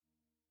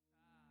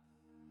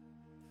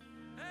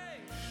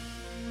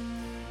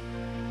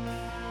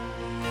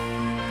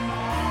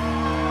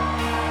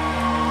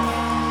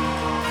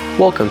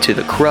Welcome to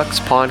the Crux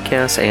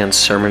Podcast and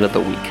Sermon of the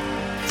Week.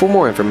 For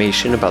more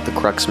information about the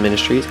Crux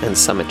Ministries and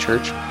Summit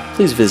Church,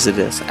 please visit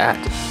us at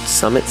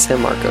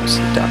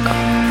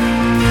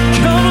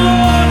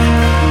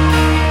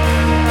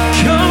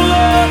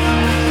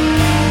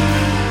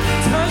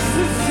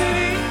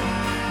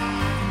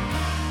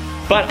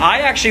But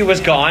I actually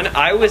was gone.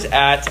 I was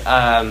at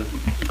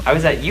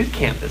youth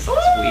camp this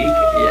last week.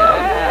 Yeah.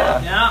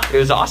 It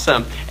was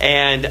awesome.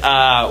 And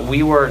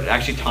we were,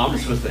 actually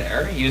Thomas was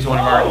there. He was one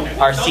of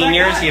our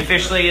seniors. He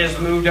officially has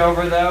moved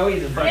over though.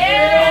 He's a freshman in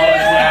college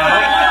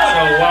now. So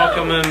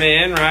welcome him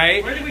in,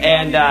 right?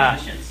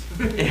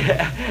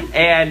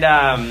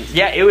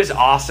 It was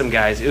awesome,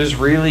 guys. It was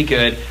really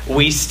good.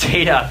 We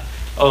stayed up.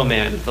 Oh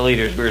man, the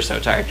leaders, we were so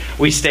tired.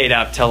 We stayed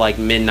up till like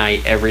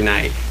midnight every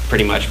night,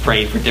 pretty much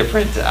praying for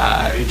different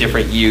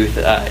youth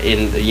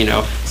in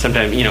the,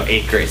 sometimes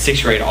 8th grade,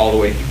 6th grade, all the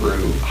way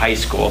through high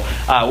school.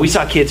 We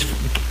saw kids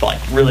like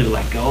really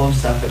let go of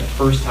stuff for the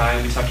first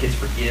time. We saw kids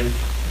forgive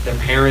their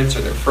parents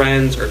or their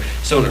friends or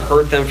someone who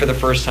hurt them for the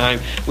first time.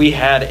 We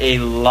had a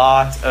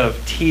lot of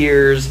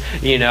tears.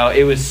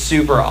 It was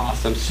super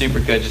awesome, super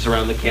good, just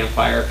around the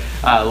campfire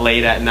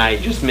late at night,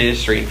 just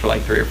ministering for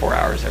like 3 or 4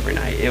 hours every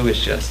night. It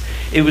was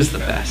the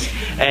best.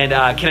 And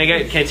can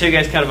I tell you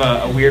guys kind of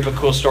a weird but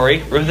cool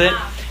story with it?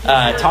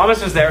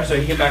 Thomas was there, so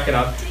he can back it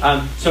up.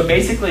 So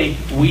basically,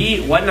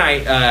 one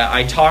night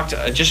I talked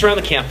just around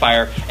the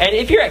campfire, and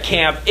if you're at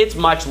camp, it's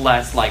much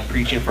less like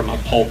preaching from a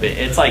pulpit.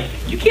 It's like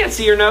you can't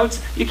see your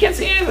notes, you can't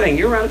see anything.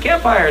 You're around a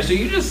campfire, so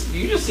you just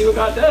see what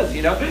God does,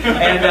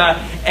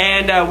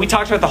 And we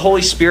talked about the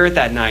Holy Spirit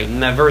that night,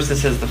 and that verse that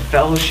says, "The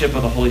fellowship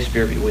of the Holy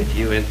Spirit be with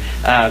you," and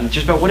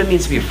just about what it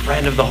means to be a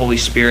friend of the Holy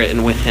Spirit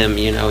and with Him,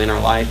 in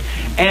our life.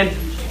 And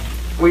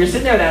we were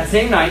sitting there that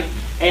same night.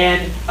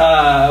 And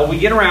we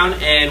get around,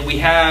 and we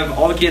have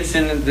all the kids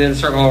in the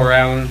circle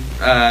around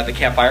the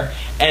campfire.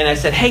 And I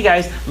said, "Hey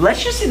guys,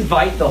 let's just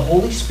invite the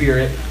Holy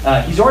Spirit.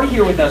 He's already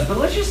here with us, but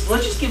let's just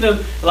give him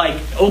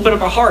open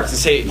up our hearts and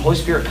say, Holy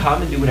Spirit,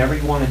 come and do whatever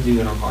you want to do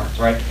in our hearts,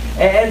 right?"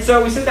 And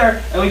so we sit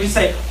there and we just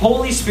say,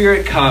 "Holy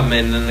Spirit, come."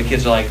 And then the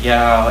kids are like,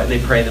 "Yeah," and they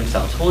pray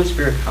themselves, "Holy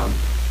Spirit, come."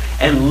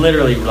 And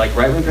literally, right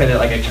when we prayed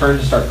that, I turned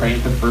to start praying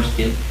for the first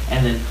kid,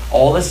 and then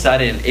all of a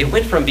sudden, it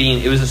went from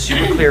it was a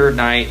super clear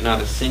night,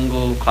 not a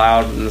single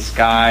cloud in the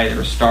sky, there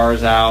were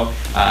stars out,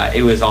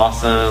 it was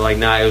awesome,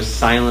 it was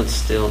silent,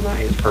 still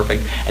night, it was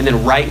perfect. And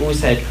then right when we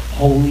said,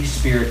 "Holy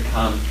Spirit,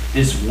 come,"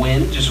 this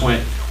wind just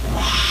went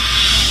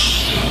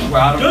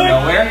out of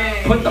nowhere,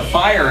 the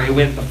fire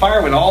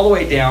went all the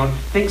way down,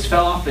 things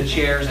fell off the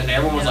chairs, and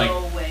everyone was like,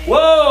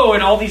 "Whoa!"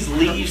 And all these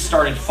leaves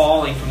started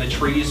falling from the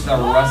trees that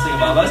were rustling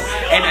above us.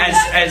 And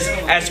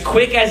as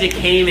quick as it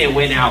came, it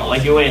went out.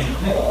 It went,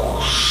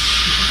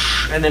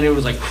 and then it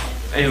was and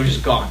it was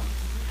just gone.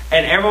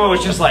 And everyone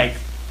was just like,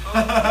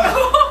 and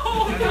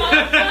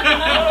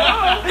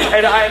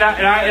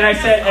I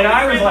said, and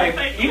I was like,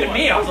 even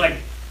me, I was like,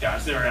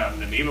 "That's never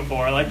happened to me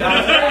before." Right?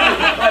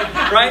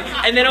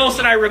 And then all of a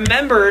sudden I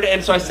remembered,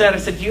 and so I said,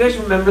 "Do you guys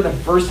remember the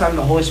first time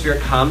the Holy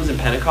Spirit comes in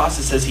Pentecost?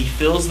 It says He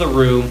fills the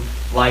room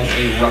like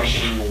a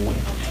rushing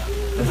wind."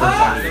 The first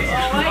time it is.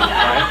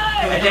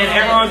 Right? And then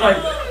everyone was like,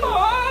 "Okay,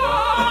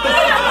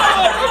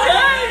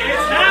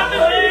 it's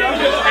happening."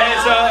 And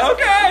so,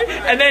 okay.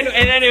 And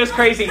then it was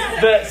crazy.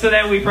 So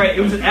then we prayed.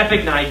 It was an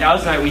epic night. That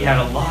was the night we had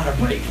a lot of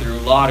breakthrough,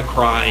 a lot of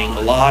crying,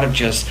 a lot of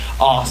just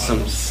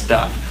awesome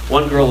stuff.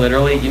 One girl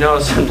literally,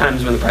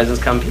 sometimes when the presents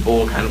come, people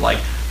will kind of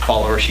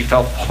follow her. She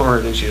fell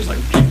forward and she was like,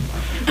 and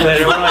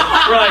then we're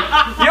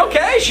like, "You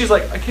okay?" She's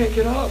like, "I can't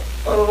get up.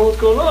 I don't know what's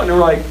going on." And we're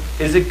like,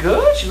 "Is it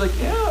good?" She's like,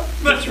 "Yeah,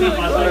 it's really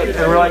good."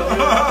 And we're like,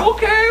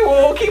 "Okay,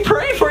 well, we'll keep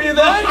praying for you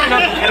then." And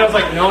I was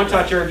like, "No one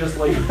touch her, just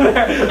leave her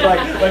there."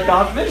 like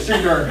God's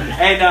ministering to her.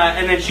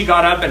 And then she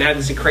got up and had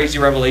this crazy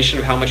revelation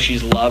of how much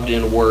she's loved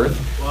and worth.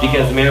 Wow.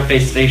 Because the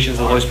manifestations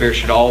of the Holy Spirit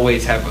should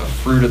always have a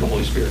fruit of the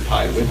Holy Spirit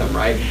tied with them,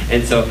 right?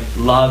 And so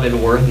love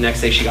and worth. The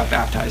next day she got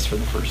baptized for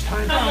the first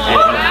time. And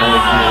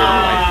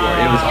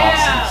it was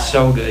awesome.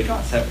 So good.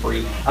 Got set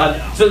free.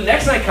 So the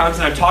next night comes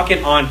and I'm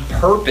talking on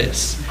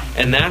purpose.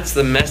 And that's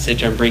the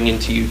message I'm bringing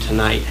to you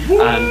tonight.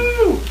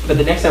 But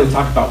the next time we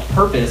talk about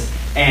purpose,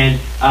 and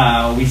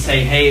we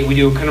say, hey, we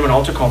do kind of an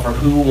altar call for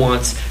who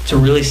wants to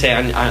really say,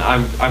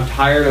 I'm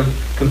tired of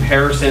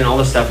comparison and all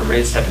this stuff. I'm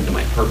ready to step into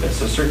my purpose.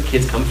 So certain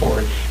kids come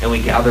forward, and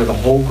we gather the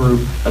whole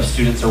group of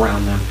students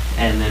around them,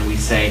 and then we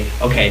say,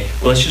 okay,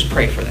 well, let's just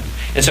pray for them.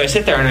 And so I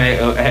sit there,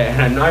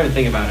 and I'm not even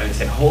thinking about it. I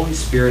say, Holy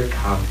Spirit,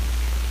 come.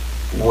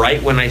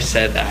 Right when I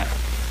said that,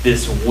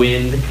 this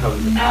wind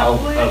comes out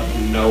of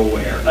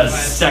nowhere a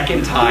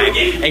second time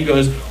and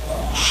goes,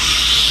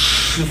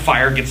 the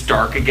fire gets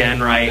dark again,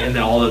 right? And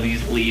then all of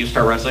these leaves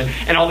start rustling,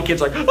 and all the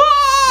kids are like,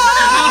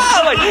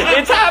 "Ah!"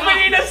 It's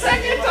happening a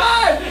second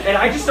time. And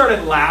I just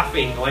started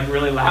laughing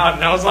really loud,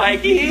 and I was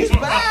like, "He's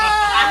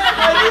back!"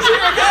 He's here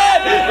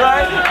again,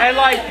 right? And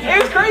like,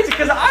 it was crazy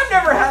because I've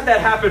never had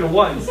that happen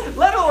once,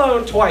 let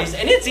alone twice.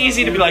 And it's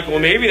easy to be like, well,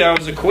 maybe that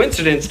was a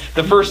coincidence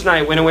the first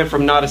night when it went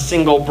from not a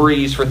single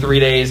breeze for 3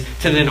 days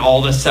to then all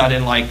of a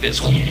sudden like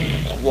this,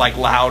 like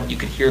loud, you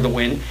could hear the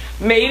wind.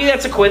 Maybe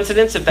that's a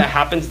coincidence if that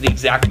happens the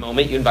exact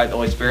moment you invite the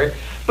Holy Spirit.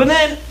 But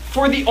then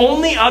for the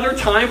only other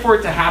time for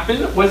it to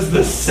happen was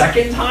the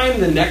second time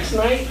the next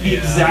night, the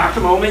exact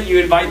moment you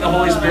invite the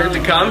Holy Spirit to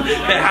come,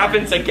 that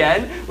happens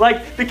again.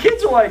 Like, the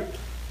kids are like,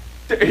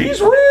 he's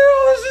real,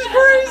 this is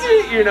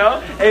crazy, you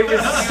know? It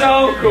was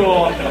so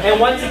cool. And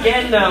once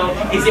again, though,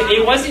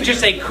 it wasn't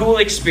just a cool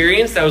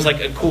experience that was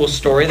like a cool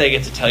story they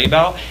get to tell you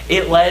about.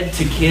 It led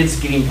to kids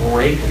getting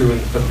breakthrough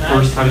for the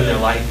first time in their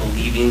life,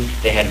 believing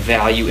they had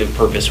value and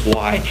purpose.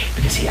 Why?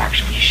 Because he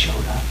actually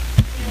showed up.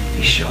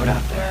 He showed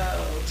up there.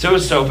 So it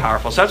was so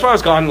powerful. So that's why I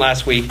was gone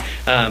last week.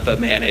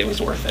 But man, it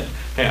was worth it.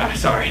 Yeah,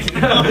 sorry. It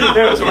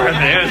was worth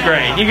it. It was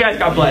great. You guys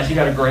got blessed. You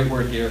got a great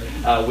word here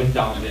with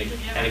Dominic.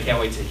 And I can't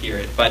wait to hear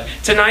it. But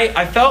tonight,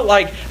 I felt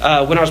like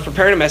when I was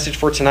preparing a message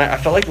for tonight, I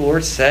felt like the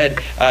Lord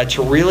said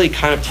to really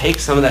kind of take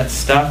some of that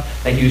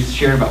stuff that he was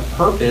sharing about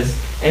purpose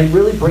and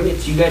really bring it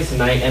to you guys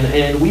tonight.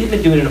 And we've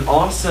been doing an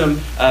awesome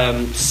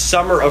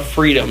summer of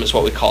freedom is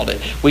what we called it.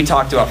 We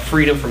talked about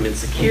freedom from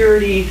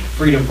insecurity,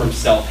 freedom from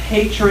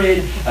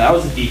self-hatred. That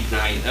was a deep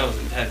night. That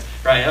was intense.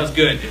 Right, that was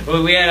good.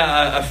 We had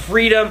a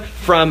freedom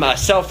from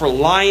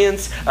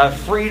self-reliance,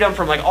 freedom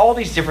from like all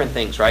these different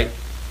things, right?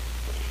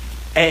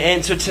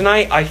 And so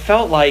tonight, I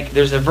felt like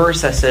there's a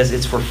verse that says,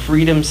 it's for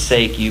freedom's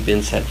sake you've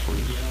been set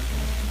free.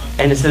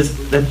 And it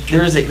says that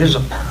there's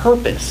a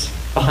purpose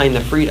behind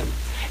the freedom.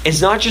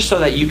 It's not just so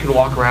that you can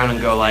walk around and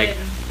go like,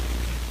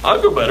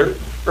 I'll go better,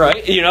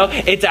 right? You know,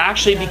 it's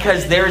actually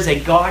because there is a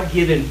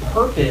God-given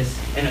purpose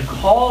and a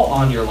call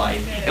on your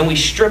life, and we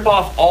strip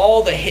off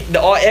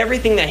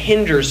everything that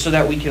hinders so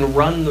that we can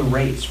run the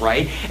race,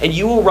 right? And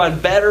you will run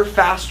better,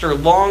 faster,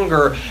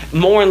 longer,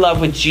 more in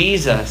love with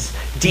Jesus,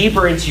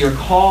 deeper into your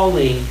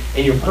calling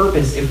and your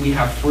purpose if we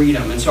have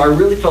freedom. And so I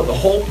really felt the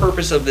whole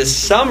purpose of this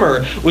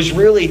summer was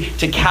really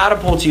to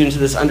catapult you into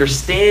this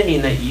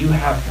understanding that you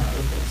have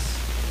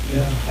purpose, you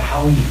have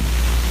value.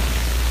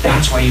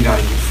 That's why you got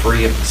to get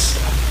free of this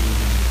stuff.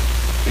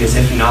 Because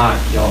if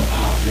not, your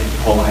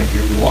whole life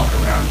you're going to walk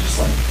around just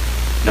like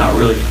not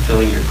really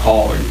fulfilling your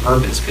call or your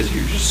purpose because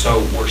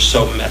we're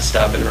so messed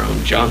up in our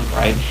own junk,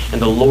 right?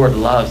 And the Lord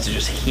loves to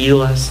just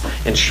heal us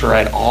and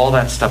shred all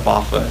that stuff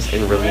off of us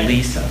and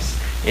release us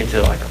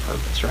into like our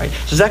purpose, right?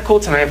 So is that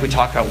cool tonight if we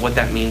talk about what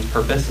that means,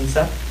 purpose and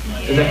stuff?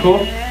 Is that cool?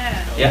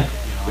 Yeah?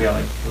 We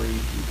got like 3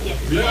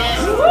 people.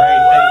 Yes.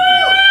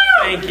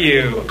 Great, thank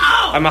you.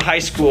 I'm a high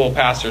school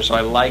pastor, so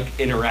I like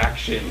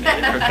interaction,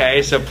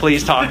 okay? So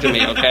please talk to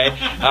me, okay?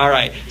 All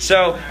right.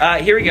 So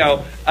here we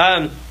go.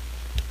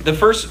 The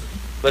first,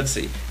 let's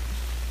see.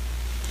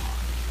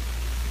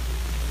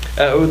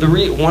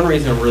 One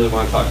reason I really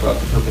want to talk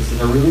about the purpose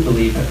is I really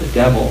believe that the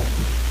devil,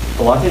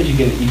 a lot of times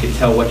you can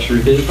tell what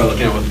truth is by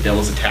looking at what the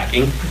devil's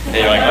attacking. And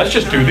you're like, let's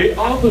just do the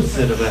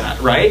opposite of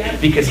that, right?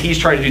 Because he's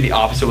trying to do the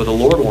opposite of what the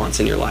Lord wants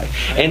in your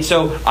life. And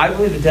so I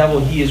believe the devil,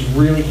 he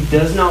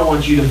does not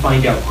want you to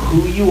find out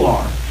who you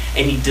are,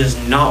 and he does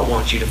not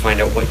want you to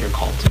find out what you're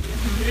called to do,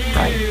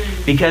 right?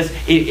 Because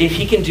if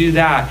he can do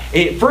that,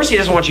 first he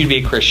doesn't want you to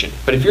be a Christian.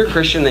 But if you're a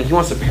Christian, then he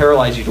wants to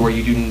paralyze you to where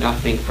you do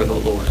nothing for the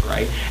Lord,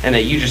 right? And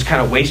that you just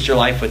kind of waste your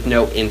life with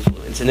no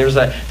influence. And there's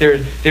a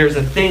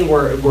thing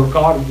where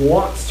God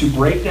wants to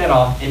break that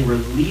off and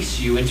release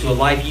you into a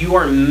life. You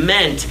are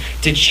meant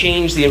to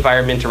change the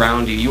environment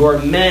around you. You are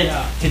meant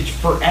to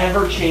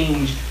forever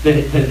change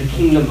the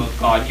kingdom of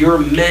God. You're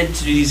meant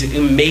to do these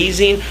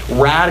amazing,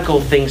 radical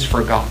things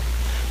for God.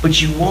 But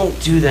you won't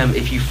do them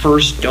if you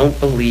first don't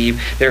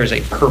believe there is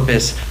a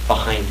purpose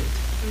behind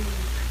it.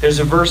 There's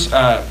a verse,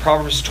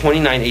 Proverbs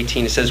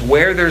 29:18. It says,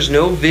 where there's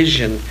no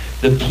vision,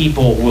 the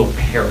people will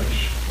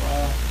perish.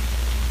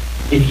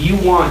 If you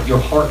want your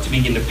heart to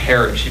begin to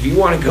perish, if you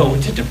want to go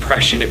into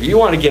depression, if you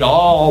want to get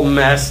all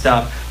messed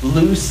up,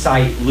 lose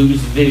sight, lose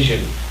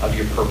vision of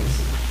your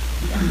purpose.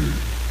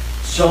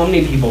 So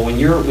many people, when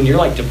you're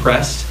like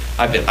depressed,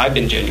 I've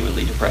been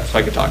genuinely depressed, so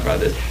I could talk about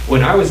this.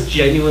 When I was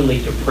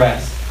genuinely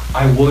depressed,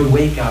 I would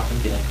wake up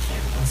and be like,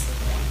 man, what's the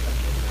point of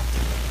getting up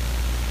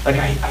today?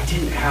 Like, I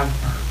didn't have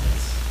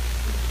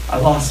purpose. I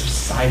lost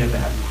sight of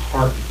that, and my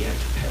heart began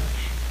to perish.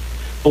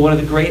 But one of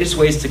the greatest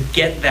ways to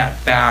get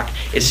that back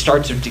is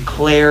start to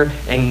declare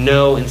and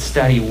know and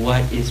study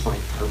what is my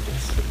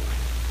purpose in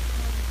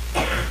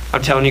life.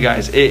 I'm telling you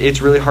guys,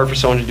 it's really hard for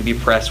someone to be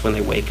depressed when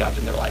they wake up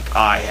and they're like,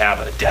 I have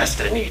a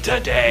destiny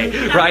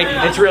today,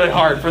 right? It's really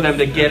hard for them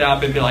to get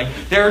up and be like,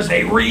 there's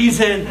a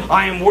reason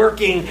I am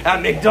working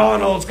at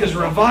McDonald's because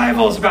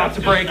revival's about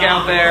to break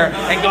out there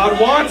and God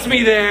wants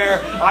me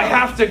there. I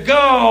have to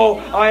go.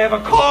 I have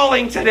a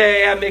calling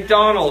today at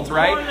McDonald's,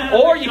 right?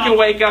 Or you can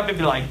wake up and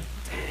be like,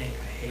 dang,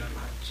 I hate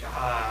my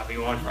job.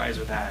 You want fries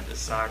with that. This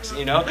sucks,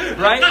 you know,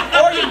 right?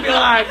 Or you can be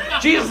like,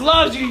 Jesus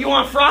loves you. You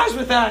want fries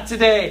with that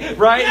today,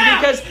 right?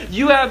 Because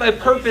you have a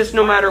purpose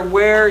no matter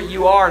where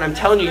you are. And I'm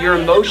telling you, your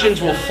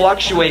emotions will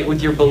fluctuate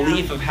with your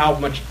belief of how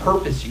much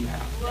purpose you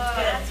have.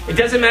 It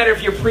doesn't matter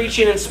if you're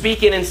preaching and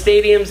speaking in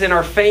stadiums and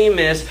are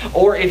famous,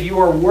 or if you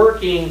are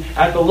working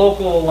at the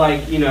local,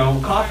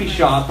 coffee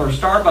shop or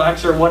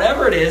Starbucks or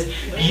whatever it is.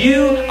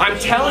 I'm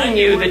telling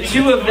you, the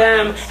two of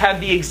them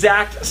have the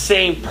exact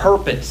same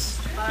purpose.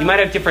 You might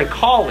have different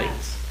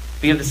callings,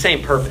 but you have the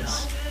same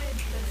purpose.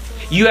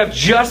 You have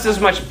just as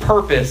much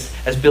purpose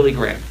as Billy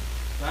Graham.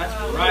 That's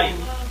right.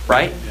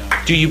 Right?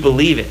 Do you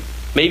believe it?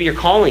 Maybe your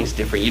calling is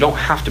different. You don't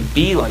have to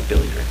be like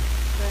Billy Graham.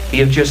 But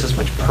you have just as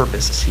much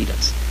purpose as he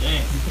does.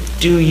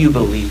 Do you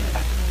believe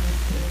that?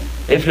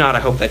 If not,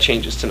 I hope that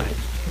changes tonight.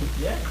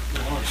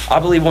 I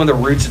believe one of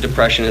the roots of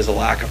depression is a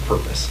lack of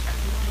purpose.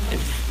 And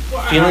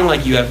feeling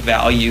like you have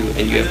value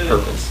and you have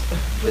purpose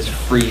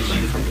frees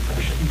you from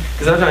depression.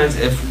 Because sometimes,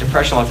 if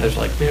depression, a lot of times,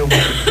 you're like, man,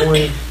 what's the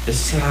point? This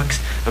sucks.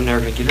 I'm never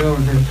going to get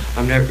over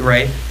it.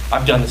 Right?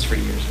 I've done this for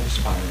years. I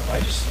spiral.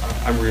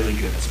 I'm really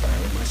good at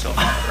spiraling myself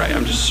out, right?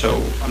 I'm the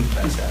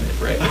best at it,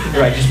 right?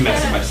 Right, just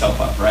messing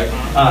myself up, right?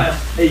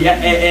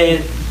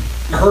 And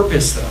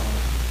purpose, though,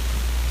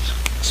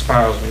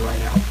 spirals me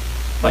right out.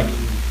 Like,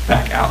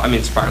 back out. I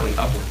mean, spiraling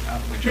upward,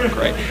 out of my joke,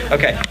 right?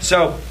 Okay,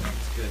 so,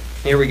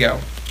 here we go.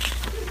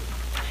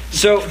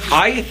 So,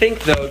 I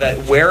think, though,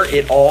 that where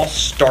it all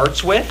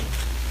starts with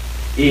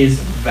is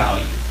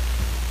value.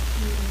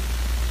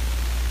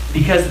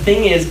 Because the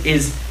thing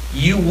is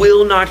you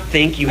will not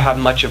think you have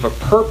much of a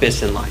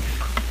purpose in life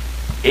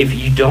if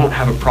you don't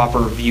have a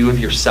proper view of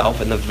yourself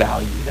and the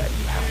value that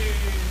you have.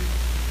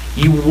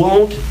 You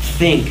won't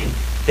think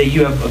that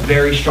you have a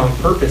very strong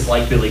purpose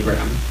like Billy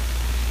Graham,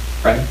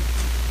 right?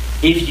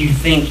 If you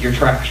think you're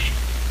trash.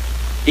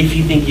 If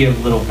you think you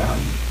have little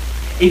value.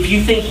 If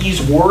you think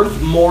he's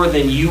worth more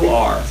than you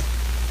are,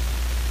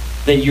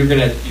 then your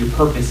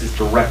purpose is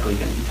directly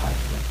going to be tied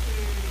to that.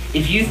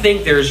 If you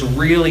think there's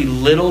really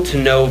little to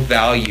no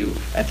value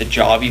at the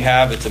job you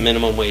have, it's a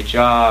minimum wage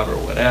job or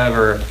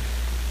whatever,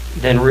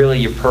 then really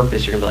your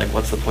purpose, you're going to be like,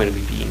 what's the point of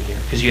me being here?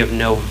 Because you have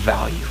no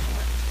value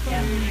for it.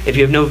 Yeah. If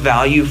you have no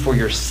value for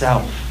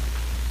yourself,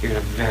 you're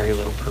going to have very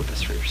little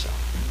purpose for yourself.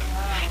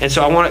 And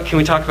so can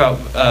we talk about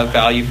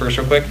value first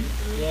real quick?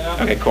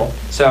 Yeah. Okay, cool.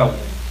 So,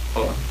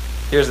 hold on.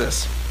 Here's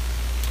this.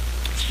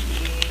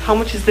 How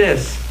much is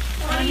this?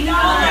 $20.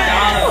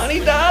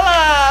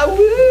 $20.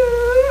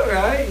 Woo!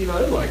 Right?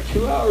 It's like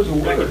 2 hours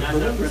of work.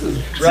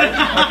 Right?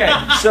 Okay,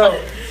 so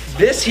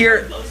this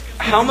here,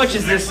 how much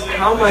is this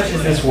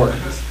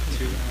worth?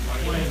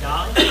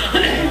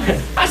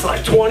 That's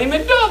like 20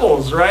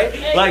 McDoubles, right?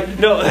 Like,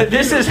 no,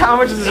 this is, how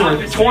much is this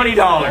worth? $20.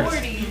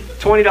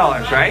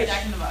 $20, right?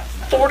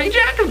 40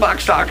 Jack in the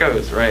Box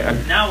tacos, right?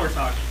 Now we're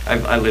talking.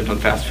 I lived on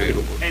fast food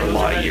for a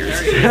lot of years.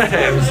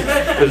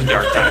 it was a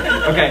dark time.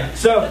 Okay,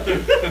 so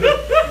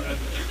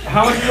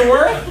how much is it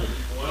worth?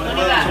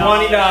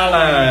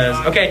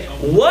 $20. Okay,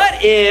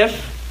 what if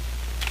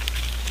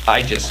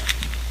I just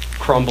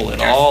crumble it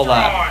all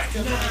up?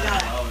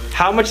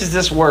 How much is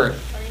this worth?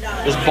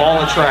 This ball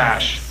of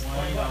trash.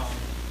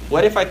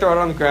 What if I throw it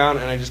on the ground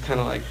and I just kind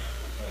of like...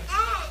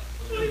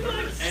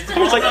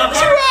 It's like 2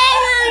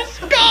 hours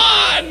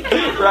gone,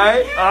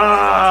 right?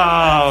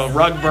 Oh,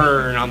 rug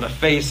burn on the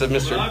face of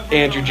Mr.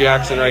 Andrew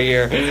Jackson right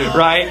here,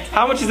 right?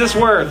 How much is this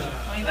worth?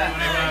 $20,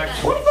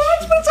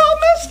 but it's all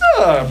messed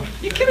up.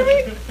 You kidding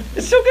me?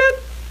 It's still good?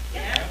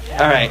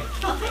 All right.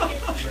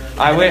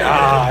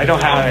 I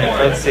don't have it.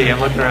 Let's see. I'm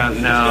looking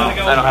around. No, I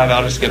don't have it.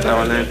 I'll just skip that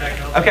one then.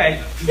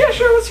 Okay. Yeah,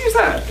 sure. Let's use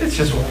that. It's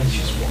just water. It's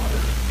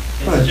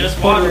just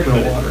water.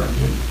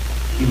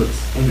 He looks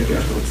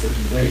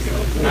there you go.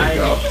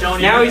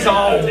 Now he's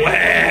all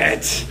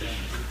wet.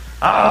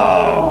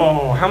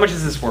 Oh, how much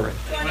is this worth?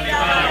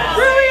 $20.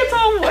 Really? It's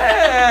all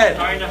wet.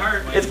 Sorry to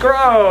hurt. It's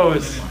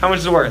gross. How much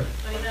is it worth?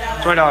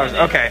 $20.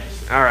 Okay.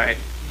 All right.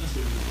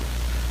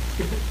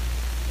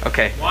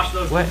 Okay. Wash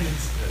those What?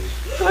 things.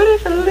 What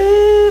if a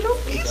little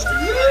piece of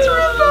it's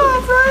ripped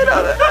off right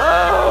on it?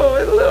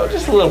 Oh,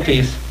 just a little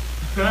piece.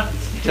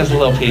 Just a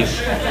little piece.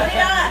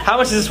 How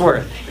much is this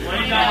worth?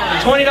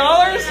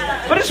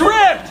 $20? But it's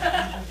ripped.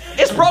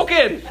 It's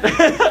broken.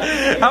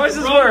 How much is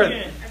this worth?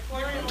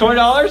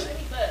 $20?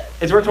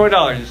 It's worth $20.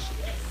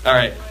 All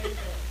right.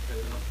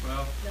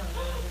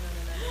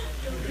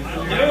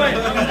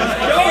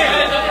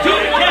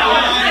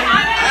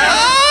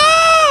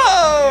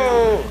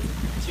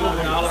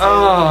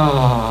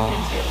 Oh.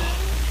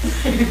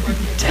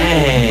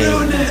 Dang.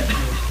 Soiled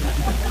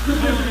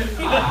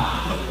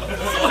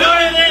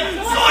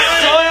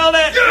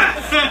it.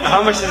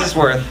 How much is this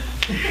worth?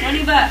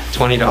 $20.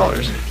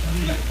 $20.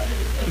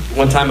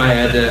 One time I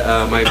had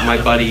to,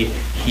 my buddy,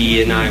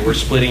 he and I were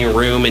splitting a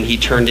room, and he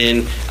turned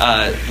in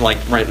like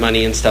rent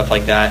money and stuff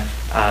like that.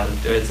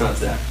 It's not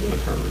Zach, my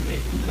current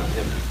roommate, not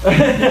him.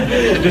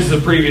 This is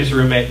a previous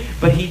roommate.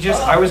 But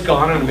I was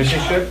gone on a mission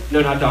trip.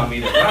 No, not Dom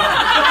either.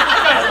 Wow.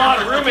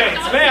 lot of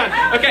roommates,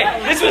 man. Okay,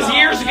 this was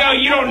years ago.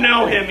 You don't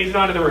know him. He's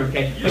not in the room,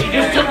 okay? But he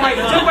just took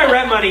my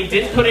rent money,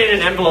 didn't put it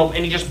in an envelope,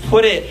 and he just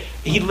put it,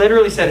 he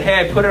literally said,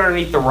 hey, I put it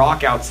underneath the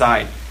rock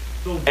outside.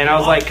 And I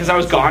was like, because I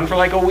was gone for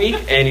like a week,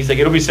 and he's like,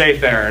 it'll be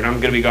safe there, and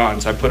I'm going to be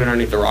gone. So I put it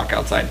underneath the rock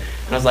outside.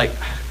 And I was like,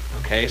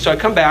 okay. So I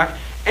come back,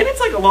 and it's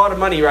like a lot of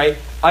money, right?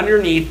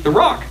 Underneath the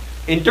rock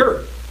in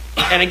dirt.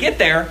 And I get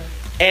there,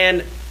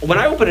 and when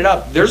I open it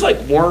up, there's like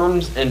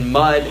worms and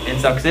mud and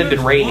stuff because it had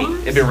been raining.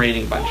 It had been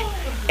raining a bunch.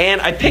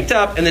 And I picked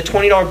up, and the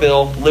 $20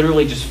 bill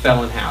literally just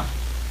fell in half.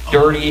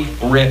 Dirty,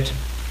 ripped,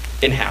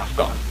 in half,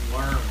 gone.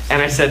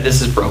 And I said,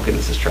 this is broken.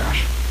 This is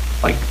trash.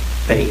 Like,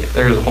 dang it.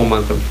 There's a whole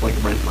month of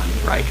like rent money,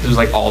 right? Because it was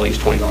like all these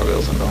 $20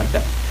 bills and like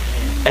that.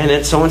 And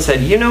then someone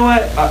said, you know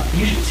what?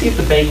 You should see if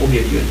the bank will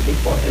give you anything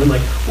for it. And I'm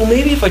like, well,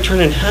 maybe if I turn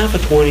in half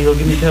of 20, they'll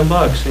give me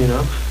 $10, you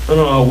know? I don't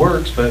know how it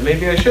works, but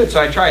maybe I should.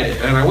 So I tried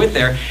it, and I went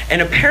there.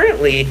 And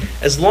apparently,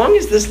 as long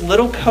as this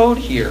little code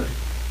here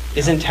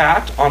is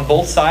intact on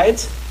both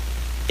sides,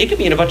 it could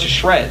be in a bunch of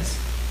shreds.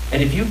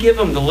 And if you give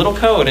them the little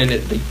code and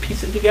they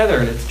piece it together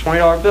and it's a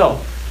 $20 bill,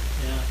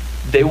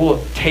 they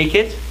will take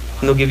it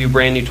and they'll give you a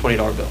brand new $20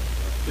 bill.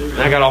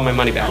 And I got all my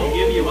money back. I'll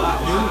give you Look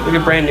at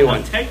a brand new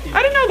one. I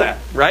didn't know that,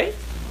 right?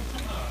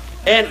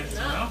 And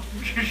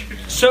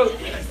so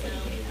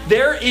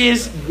there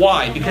is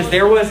why, because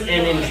there was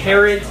an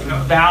inherent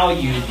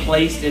value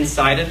placed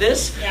inside of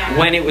this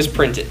when it was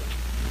printed.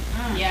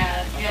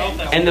 Yeah,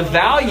 good. And the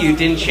value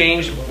didn't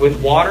change with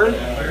water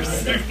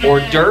or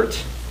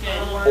dirt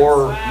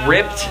or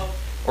ripped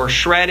or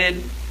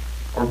shredded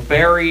or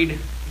buried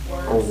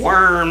or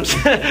worms.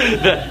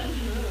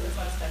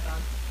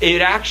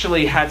 It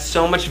actually had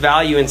so much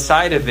value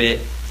inside of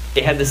it.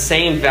 It had the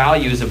same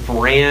value as a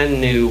brand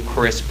new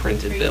crisp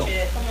printed bill.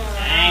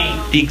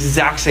 The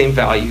exact same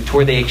value, to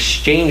where they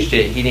exchanged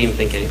it. He didn't even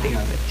think anything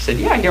of it. He said,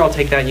 yeah, here, I'll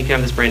take that and you can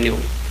have this brand new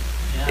one.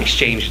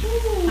 Exchanged it.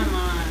 Come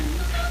on.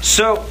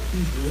 So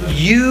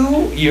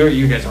you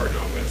guys already know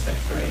what I'm going to say,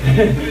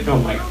 right?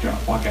 Don't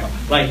walk out.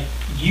 Like,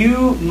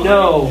 you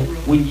know,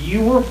 when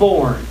you were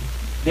born,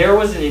 there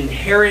was an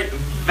inherent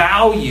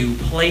value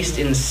placed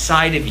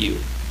inside of you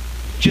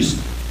just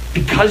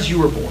because you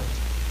were born.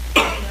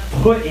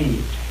 Put in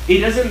you.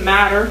 It doesn't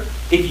matter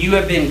if you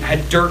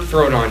had dirt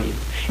thrown on you.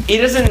 It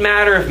doesn't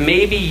matter if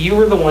maybe you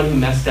were the one who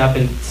messed up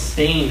and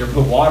stained or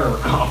put water or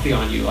coffee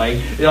on you,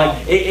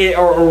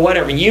 or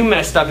whatever. You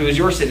messed up; it was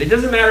your sin. It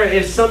doesn't matter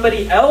if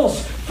somebody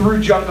else threw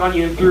junk on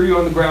you and threw you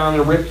on the ground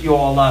and ripped you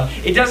all up.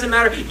 It doesn't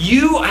matter.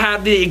 You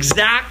have the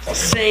exact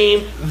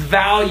same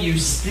value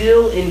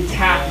still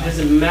intact. It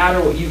doesn't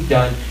matter what you've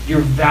done.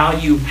 Your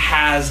value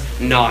has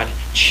not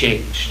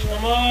changed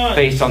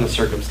based on the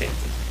circumstances.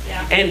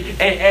 Yeah.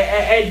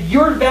 And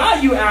your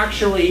value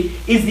actually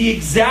is the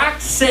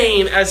exact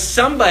same as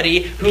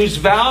somebody whose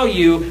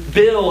value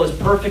bill is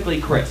perfectly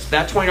crisp.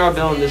 That $20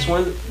 bill and this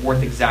one,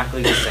 worth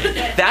exactly the same.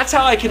 That's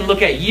how I can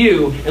look at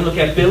you and look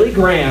at Billy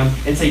Graham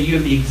and say you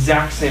have the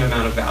exact same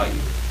amount of value.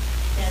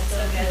 That's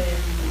so good.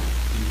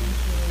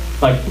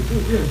 Like,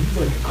 he's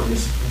like a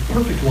crisp,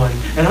 perfect one,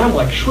 and I'm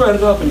like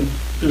shredded up and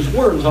there's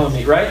worms on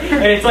me, right?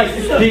 And it's like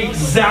the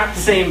exact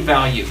same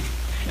value.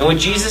 And what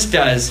Jesus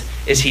does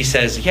is he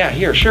says, yeah,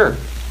 here, sure,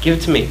 give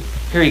it to me.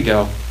 Here you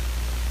go.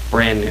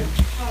 Brand new.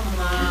 Come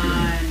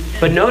on.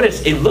 But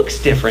notice, it looks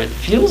different,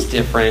 feels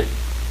different.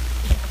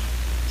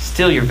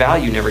 Still, your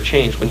value never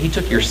changed. When he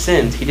took your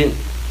sins, he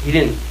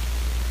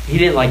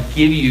didn't like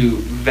give you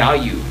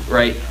value,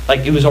 right?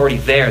 Like it was already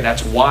there.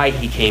 That's why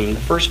he came in the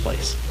first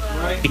place.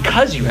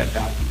 Because you had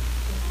value.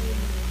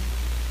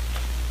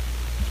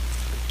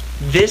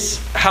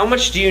 How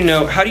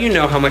do you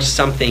know how much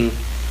something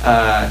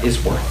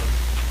is worth?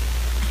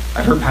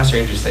 I've heard Pastor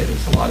Andrew say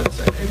this a lot. It's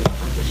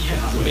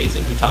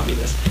amazing. He taught me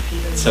this.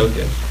 It's so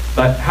good.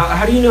 But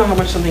how do you know how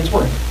much something's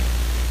worth?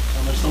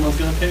 How much someone's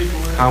going to pay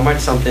for it. How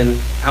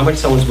much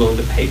someone's willing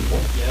to pay for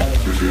it. Yeah,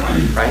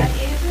 that's right.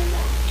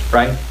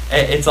 Right?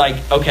 It's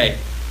like, okay,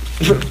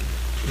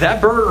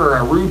 that burger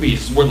at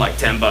Ruby's worth like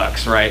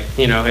 $10, right?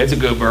 You know, it's a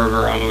good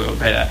burger. I'm going to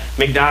pay that.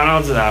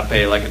 McDonald's, I'll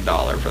pay like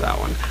 $1 for that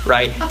one,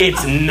 right?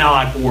 It's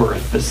not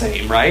worth the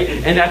same, right?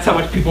 And that's how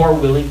much people are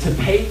willing to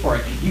pay for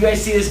it. You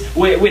guys see this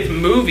with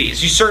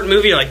movies. You start a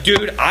movie, you're like,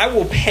 dude, I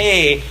will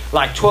pay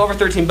like $12 or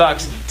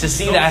 $13 to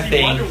see that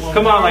thing.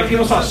 Come on, like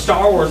people saw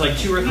Star Wars like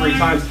 2 or 3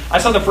 times. I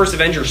saw the first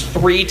Avengers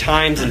 3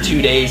 times in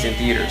 2 days in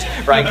theaters,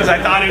 right? Because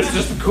I thought it was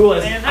just the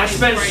coolest. I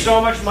spent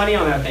so much money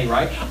on that thing,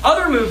 right?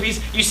 Other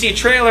movies, you see a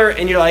trailer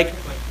and you're like,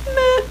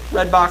 meh,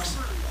 red box.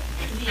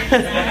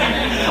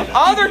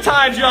 Other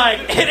times you're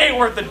like, it ain't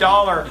worth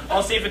 $1.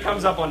 I'll see if it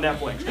comes up on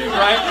Netflix,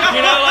 right?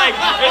 You know, like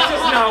it's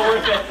just not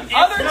worth it.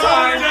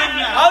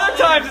 Other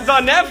times it's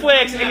on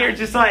Netflix and you're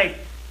just like,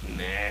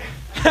 meh.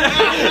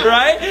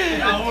 Right?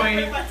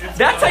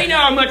 That's how you know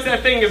how much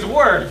that thing is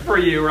worth for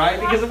you, right?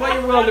 Because of what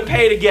you're willing to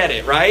pay to get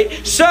it, right?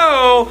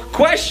 So,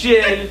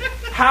 question,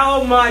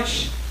 how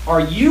much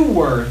are you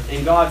worth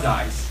in God's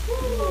eyes?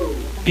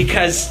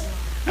 Because,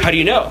 how do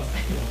you know?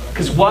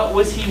 Because what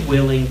was he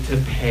willing to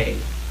pay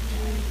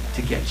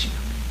to get you?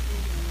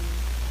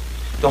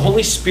 The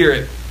Holy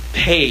Spirit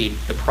paid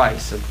the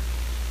price of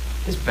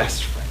his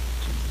best friend.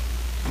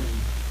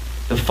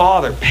 The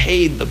Father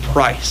paid the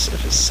price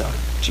of his Son,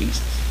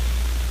 Jesus.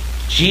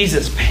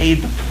 Jesus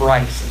paid the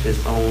price of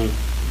his own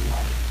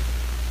life.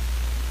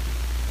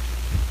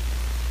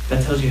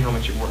 That tells you how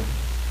much you're worth.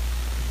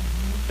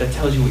 That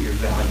tells you what your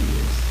value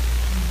is.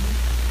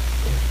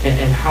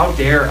 And how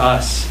dare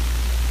us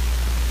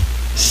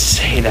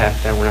say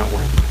that we're not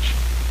worth much?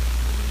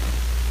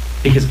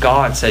 Because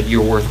God said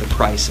you're worth the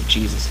price of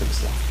Jesus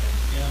himself.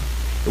 Yeah.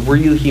 The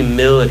real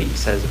humility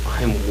says,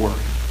 I'm worth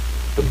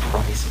the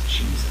price of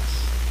Jesus.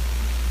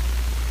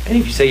 And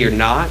if you say you're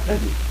not,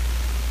 then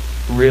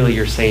really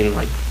you're saying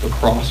like the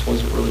cross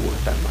wasn't really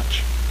worth that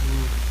much.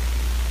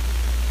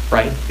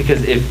 Right?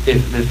 Because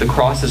if the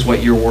cross is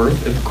what you're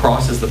worth, if the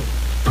cross is the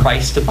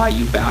price to buy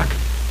you back,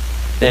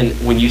 then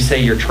when you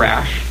say you're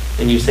trash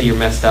and you say you're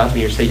messed up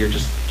and you say you're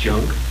just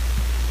junk,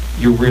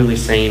 you're really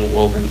saying,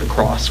 well, then the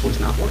cross was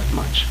not worth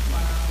much.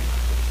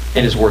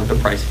 And is worth the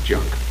price of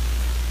junk.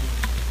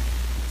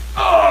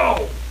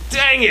 Oh,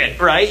 dang it,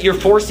 right? You're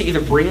forced to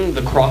either bring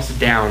the cross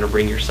down or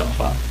bring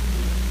yourself up.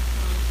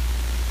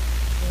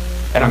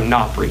 And I'm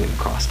not bringing the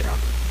cross down.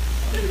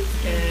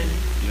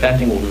 That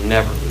thing will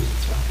never lose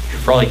its value.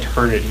 For all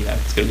eternity,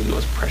 that's going to be the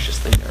most precious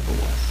thing there ever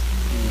was.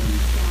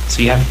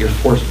 So you're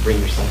forced to bring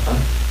yourself up.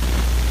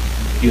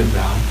 You have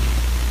value.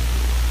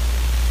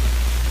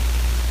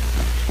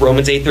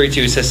 Romans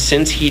 8:32 says,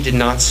 since he did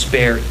not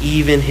spare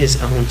even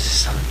his own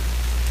Son,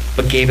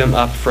 but gave him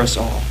up for us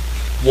all,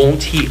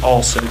 won't he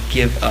also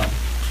give up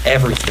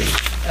everything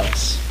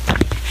else?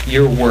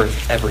 You're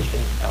worth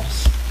everything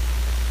else.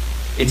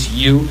 It's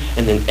you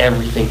and then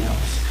everything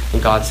else.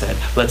 And God said,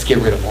 let's get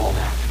rid of all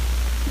that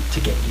to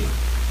get you.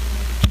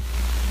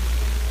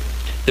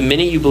 The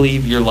minute you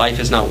believe your life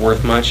is not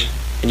worth much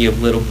and you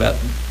have little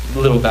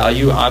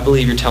value, I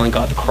believe you're telling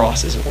God the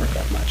cross isn't worth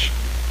that much.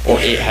 Or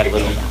it had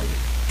little value.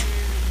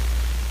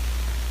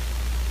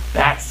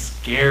 That's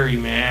scary,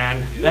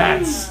 man.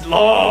 That's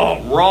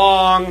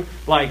wrong.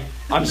 Like,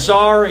 I'm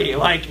sorry.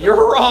 Like,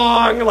 you're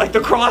wrong. Like,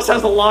 the cross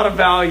has a lot of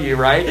value,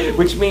 right?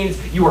 Which means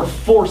you are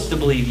forced to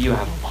believe you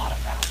have a lot of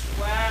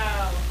value.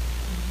 Wow.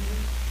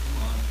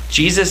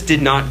 Jesus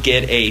did not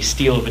get a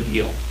steal of a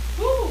deal.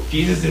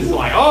 Jesus is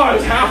like, oh,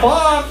 it's half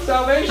off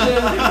salvation.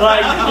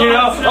 Like,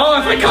 if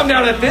I come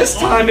down at this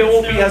time, it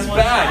won't be as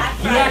bad.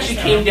 He actually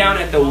came down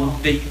at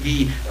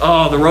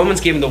the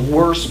Romans gave him the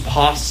worst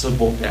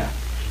possible death.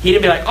 He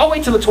didn't be like, oh,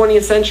 wait till the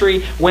 20th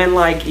century when,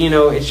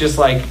 it's just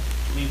like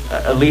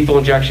a lethal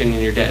injection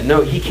and you're dead.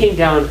 No, he came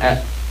down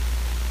at,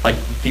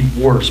 the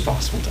worst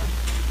possible time.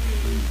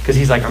 Because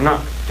he's like, I'm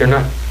not going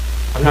to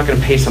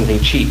pay something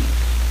cheap.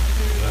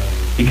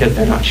 Because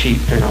they're not cheap.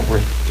 They're not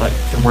worth,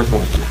 they're worth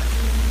more than that.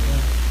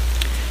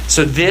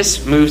 So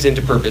this moves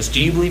into purpose.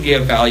 Do you believe you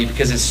have value?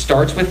 Because it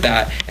starts with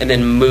that and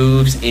then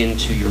moves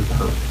into your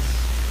purpose.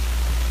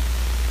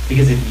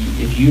 Because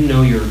if you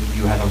know you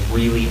have a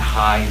really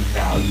high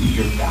value,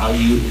 your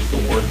value is the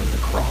worth of the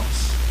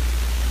cross,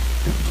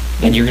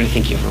 then you're going to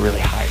think you have a really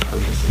high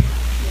purpose.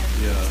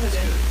 Yeah, that's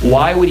good.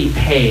 Why would he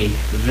pay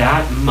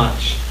that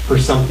much for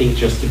something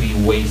just to be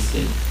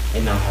wasted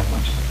and not have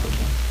much of a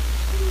purpose?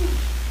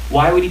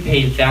 Why would he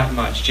pay that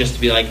much just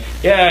to be like,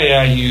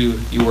 yeah, you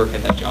work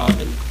at that job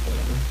and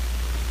whatever.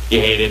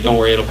 You hate it. Don't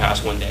worry, it'll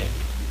pass one day.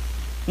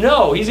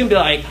 No, he's going to be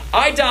like,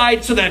 I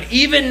died so that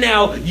even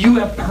now you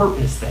have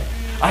purpose there.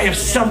 I have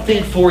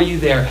something for you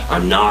there.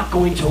 I'm not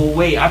going to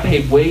wait. I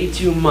paid way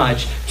too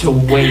much to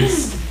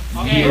waste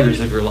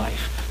years of your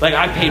life.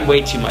 I paid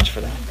way too much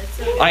for that.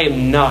 I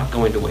am not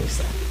going to waste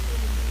that.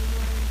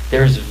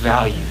 There's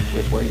value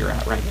with where you're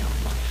at right now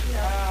in life.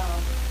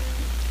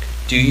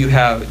 Do you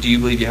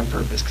believe you have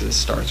purpose? Because it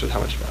starts with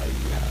how much value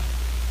you have.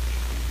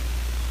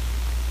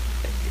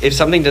 If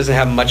something doesn't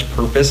have much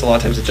purpose, a lot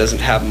of times it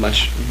doesn't have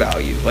much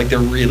value. They're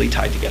really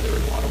tied together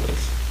in a lot of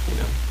ways.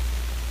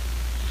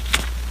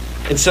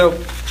 And so,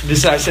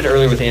 this I said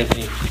earlier with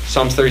Anthony,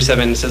 Psalms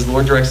 37 says, the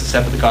Lord directs the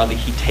step of the godly.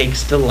 He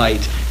takes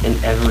delight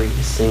in every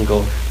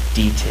single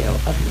detail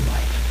of your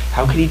life.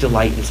 How could he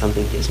delight in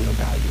something he has no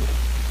value in?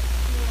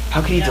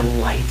 How could he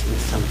delight in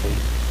something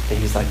that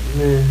he's like,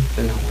 they're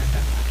not worth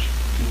that much?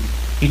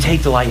 You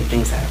take delight in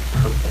things that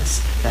have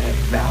purpose, that have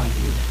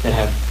value, that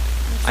have,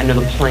 I know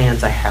the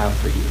plans I have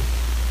for you.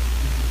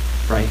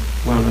 Right?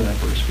 We all know that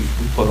verse. We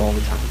quote all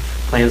the time.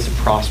 Plans to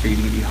prosper you,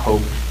 to give you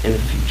hope in the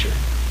future.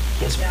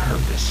 He has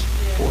purpose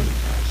for you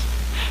guys.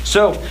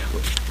 So,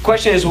 the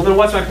question is, well, then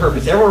what's my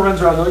purpose? Everyone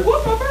runs around, they're like,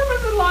 what's my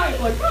purpose in life?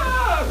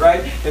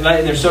 Right? And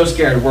they're so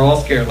scared. We're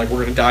all scared, we're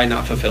going to die and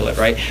not fulfill it,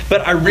 right?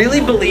 But I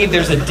really believe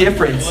there's a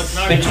difference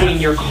between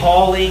your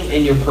calling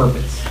and your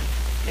purpose.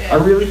 I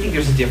really think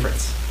there's a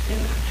difference in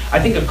that. I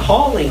think a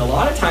calling, a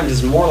lot of times,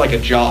 is more like a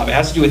job. It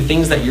has to do with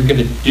things that you're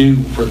going to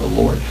do for the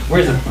Lord.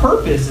 Whereas a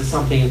purpose is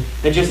something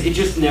that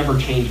just never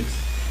changes.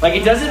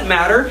 It doesn't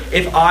matter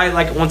if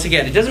once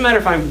again, it doesn't matter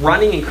if I'm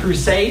running in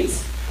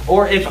crusades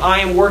or if I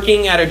am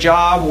working at a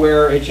job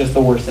where it's just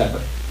the worst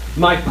ever.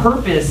 My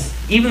purpose,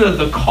 even though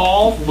the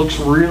call looks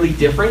really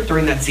different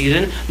during that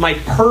season, my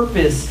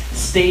purpose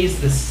stays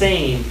the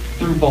same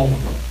through both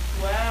of them.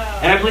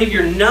 And I believe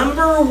your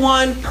number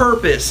one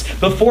purpose,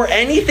 before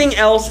anything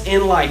else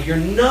in life, your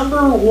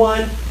number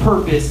one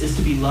purpose is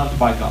to be loved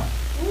by God.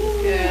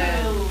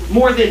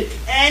 More than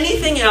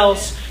anything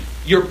else,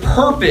 your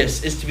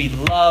purpose is to be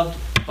loved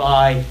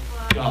by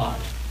God.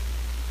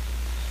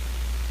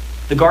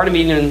 The Garden of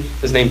Eden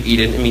is named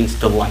Eden. It means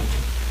delight.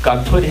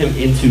 God put him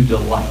into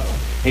delight.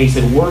 And he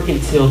said, work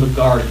until the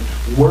garden.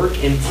 Work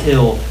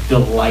until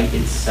delight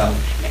itself.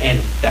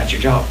 And that's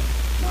your job.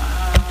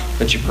 Wow.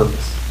 That's your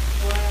purpose.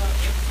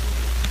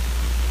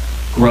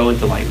 Wow. Grow in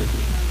delight with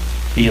me.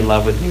 Be in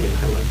love with me and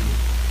I love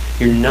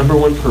you. Your number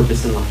one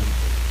purpose in life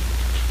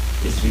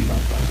is to be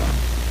loved by God.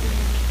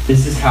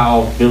 This is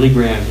how Billy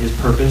Graham, his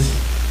purpose,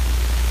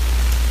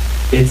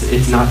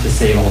 it's not to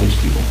save all these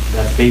people.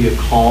 That's maybe a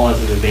call as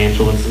an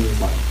evangelist in his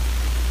life.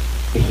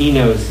 But he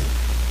knows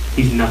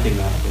he's nothing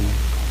without the love of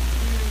God.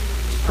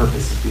 His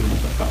purpose is to be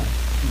loved by God.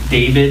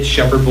 David,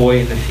 shepherd boy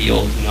in the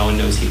field, no one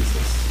knows he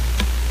exists.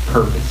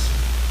 Purpose.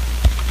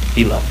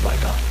 Be loved by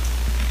God.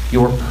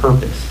 Your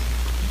purpose,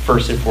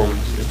 first and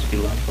foremost, is to be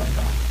loved by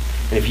God.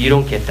 And if you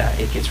don't get that,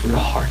 it gets real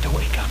hard to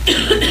wake up.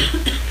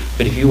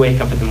 But if you wake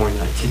up in the morning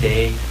like,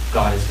 today,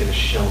 God is going to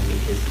show me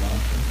his love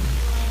for me.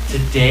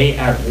 Today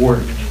at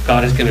work,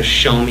 God is going to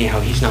show me how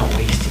he's not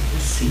wasting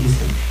his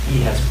season.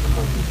 He has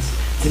purpose.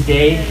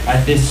 Today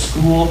at this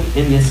school,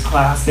 in this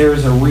class, there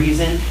is a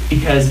reason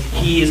because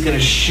he is going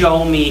to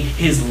show me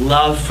his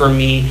love for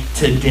me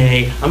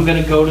today. I'm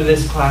going to go to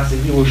this class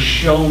and he will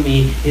show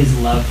me his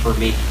love for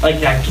me. Like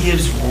that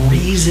gives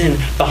reason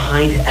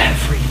behind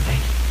everything.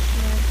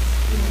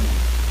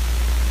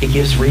 It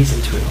gives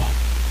reason to it all.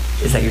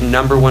 Is that your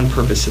number one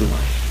purpose in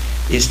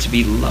life is to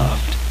be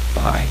loved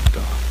by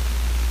God.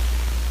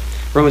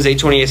 Romans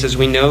 8:28 says,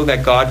 we know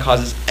that God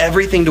causes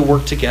everything to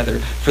work together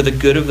for the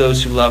good of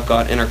those who love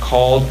God and are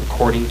called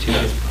according to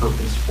his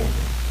purpose for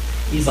them.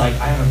 He's like,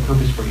 I have a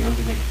purpose for you. I'm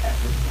going to make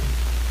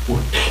everything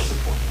work to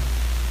support you.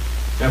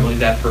 And I believe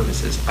that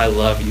purpose is, I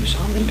love you, so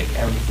I'm going to make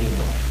everything in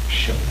your life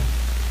show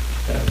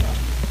that I love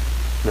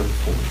you. Number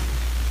 4.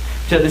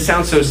 So this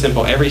sounds so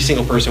simple. Every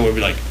single person would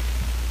be like,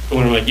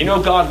 when I'm like, you know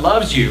God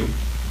loves you.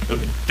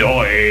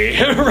 Doy,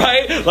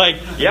 right? Like,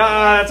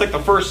 yeah, that's like the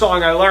first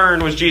song I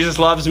learned was Jesus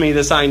loves me,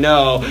 this I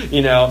know,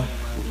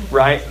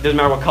 right? Doesn't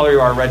matter what color you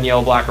are, red and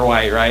yellow, black or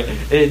white, right?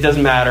 It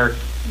doesn't matter.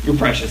 You're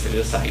precious in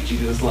his sight.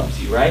 Jesus loves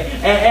you, right?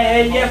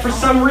 And yet for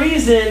some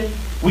reason,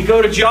 we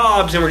go to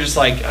jobs and we're just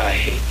like, I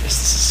hate this.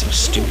 This is so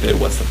stupid.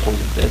 What's the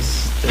point of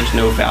this? There's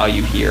no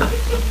value here.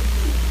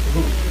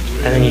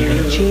 And then you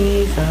hear,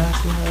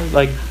 Jesus,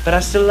 like, but I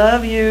still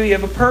love you. You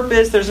have a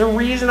purpose. There's a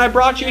reason I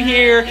brought you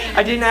here.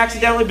 I didn't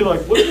accidentally be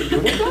like, what are you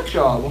doing at that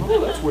job? Oh,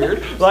 that's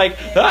weird. Like,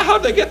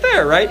 how'd they get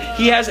there, right?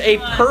 He has a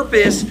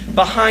purpose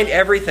behind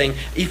everything.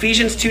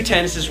 Ephesians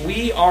 2:10 says,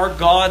 we are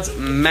God's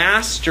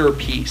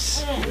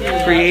masterpiece,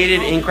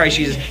 created in Christ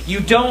Jesus.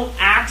 You don't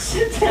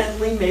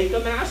accidentally make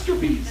a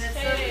masterpiece.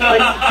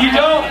 Like, you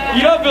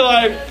don't be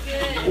like,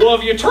 well,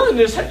 if you turn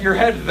your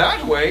head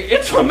that way,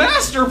 it's a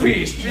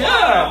masterpiece.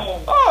 Yeah.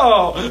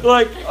 Oh,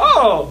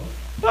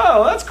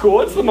 that's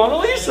cool. It's the Mona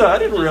Lisa. I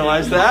didn't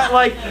realize that.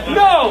 Like,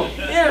 no,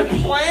 it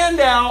is planned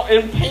out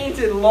and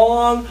painted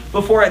long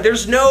before.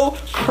 There's no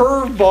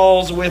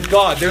curveballs with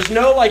God. There's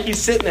no, like,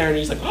 he's sitting there and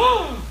he's like,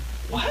 oh,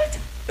 what?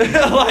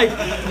 Like,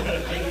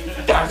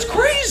 that's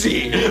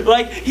crazy.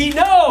 Like, he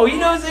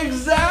knows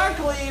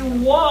exactly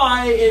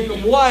why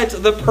and what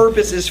the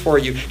purpose is for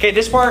you. Okay,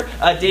 this part,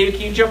 David,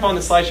 can you jump on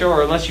the slideshow,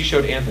 or unless you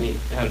showed Anthony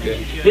how to do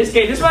it.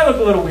 This might look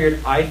a little weird.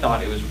 I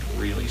thought it was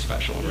really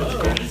special and really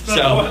cool.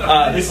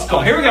 So, this is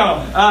cool. Here we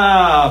go.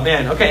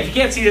 Man. Okay, if you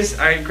can't see this,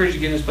 I encourage you to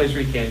get in this place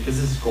where you can,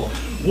 because this is cool.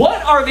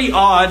 What are the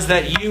odds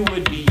that you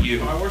would be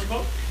you?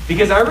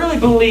 Because I really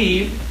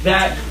believe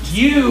that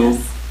you,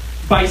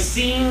 by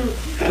seeing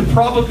the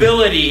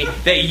probability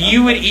that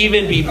you would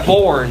even be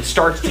born,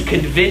 starts to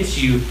convince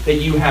you that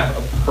you have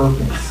a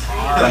purpose.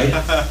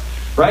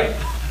 Right?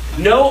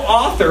 No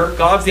author,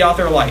 God's the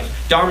author of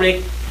life.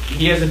 Dominic,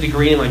 he has a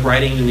degree in like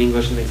writing in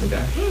English and things like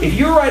that. If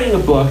you're writing a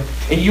book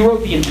and you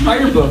wrote the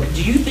entire book,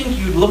 do you think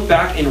you'd look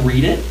back and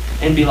read it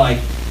and be like,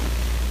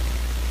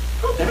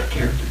 how'd that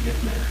character get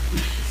there?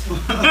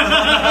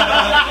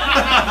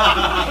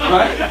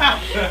 Right?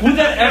 Would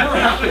that ever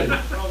happen?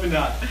 Probably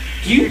not.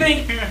 Do you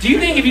think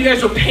if you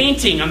guys were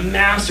painting a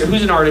master,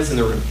 who's an artist in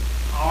the room?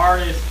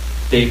 Artist.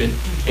 David,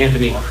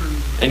 Anthony,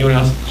 anyone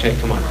else? Shay,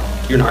 come on.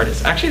 You're an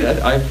artist. Actually,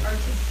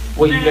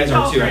 well, you guys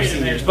are too. I've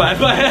seen yours, but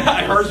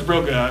hers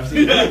broke it. I've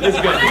seen it. It's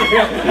good.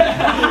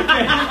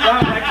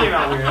 That came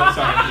out weird. I'm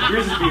sorry.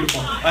 Yours is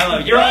beautiful. I love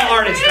it. You're all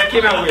artists. That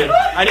came out weird.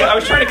 I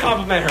was trying to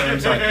compliment her. I'm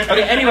sorry.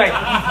 Okay. Anyway,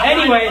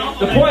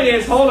 the point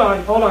is, hold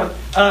on.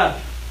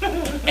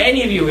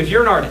 Any of you, if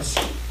you're an artist,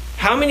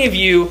 how many of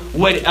you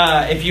would,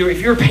 if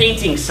you're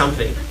painting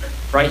something,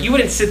 right? You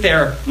wouldn't sit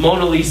there,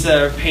 Mona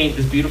Lisa, paint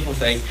this beautiful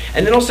thing,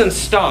 and then all of a sudden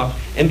stop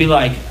and be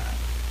like,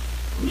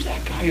 who's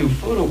that guy who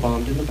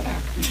photobombed in the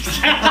back?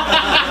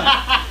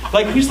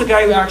 Like, who's the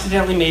guy who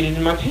accidentally made it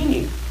in my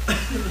painting?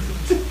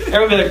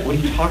 Everyone would be like, what are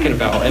you talking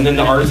about? And then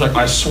the artist's like,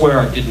 I swear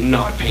I did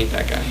not paint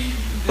that guy.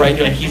 Right?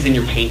 You're like, he's in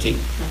your painting.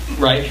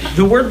 right?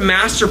 The word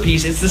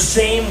masterpiece, it's the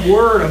same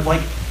word of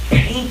like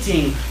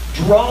painting,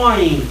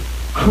 drawing,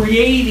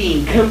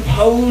 creating,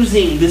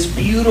 composing this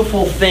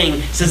beautiful thing.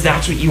 It says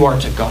that's what you are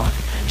to God.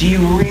 Do you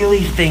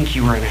really think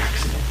you were an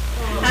accident?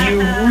 Do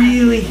you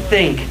really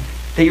think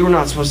that you were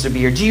not supposed to be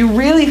here? Do you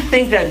really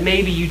think that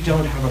maybe you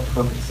don't have a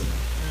purpose in it?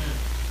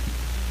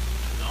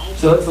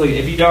 So let's look.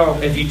 If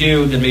you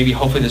do, then maybe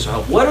hopefully this will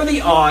help. What are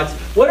the odds?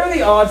 What are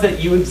the odds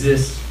that you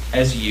exist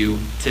as you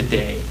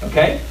today?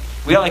 Okay?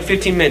 We got like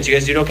 15 minutes. You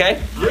guys doing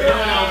okay?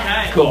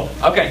 Yeah. Okay. Cool.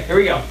 Okay, here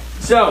we go.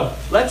 So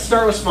let's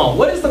start with small.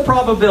 What is the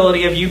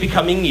probability of you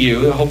becoming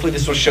you? Hopefully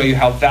this will show you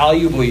how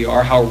valuable you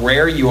are, how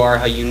rare you are,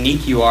 how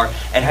unique you are,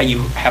 and how you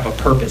have a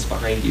purpose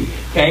behind you.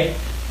 Okay?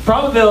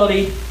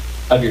 Probability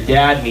of your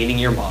dad meeting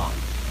your mom.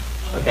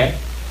 Okay?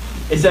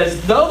 It says,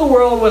 though the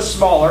world was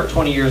smaller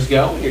 20 years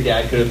ago, when your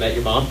dad could have met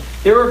your mom,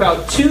 there were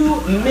about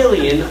 2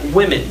 million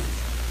women.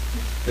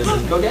 This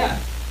is go dad.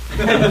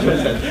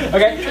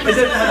 Okay?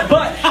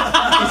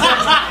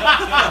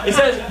 It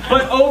says,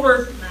 but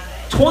over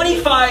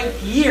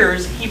 25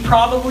 years, he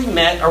probably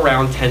met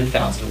around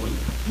 10,000 women.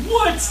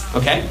 What?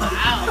 Okay?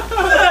 Wow.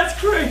 That's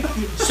crazy.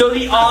 So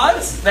the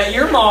odds that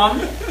your mom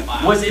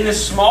was in a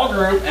small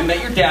group and met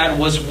your dad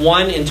was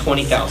 1 in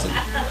 20,000.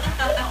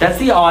 That's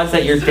the odds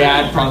that your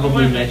dad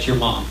probably met your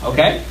mom.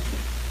 Okay?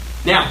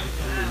 Now,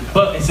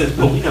 but it says,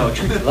 well, we know a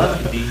true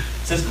love can be.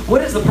 It says,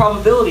 what is the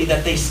probability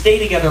that they stay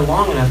together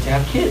long enough to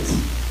have kids?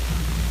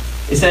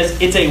 It says,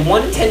 it's a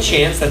 1 in 10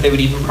 chance that they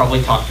would even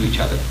probably talk to each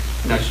other.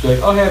 Not just be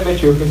like, oh, hey, I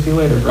met you, okay, see you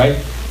later, right?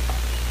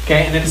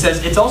 Okay, and then it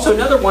says, it's also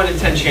another 1 in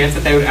 10 chance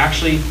that they would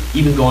actually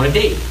even go on a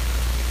date.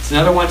 It's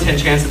another 1 in 10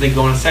 chance that they'd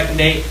go on a second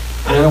date,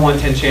 another 1 in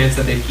 10 chance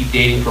that they'd keep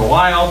dating for a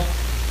while,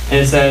 and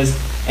it says,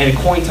 and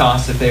a coin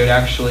toss if they would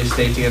actually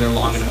stay together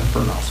long enough for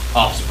an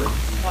offspring.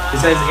 Wow. It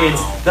says,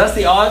 it's, thus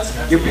the odds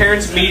your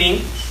parents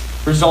meeting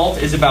result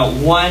is about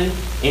 1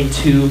 in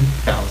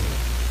 2,000.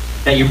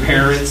 That your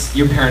parents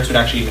would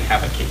actually even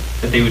have a kid,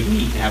 that they would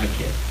meet and have a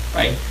kid,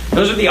 right?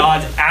 Those are the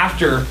odds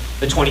after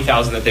the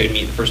 20,000 that they would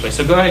meet in the first place.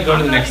 So go ahead, go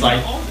to the next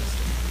slide.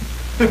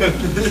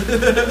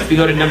 We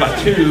go to number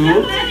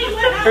 2.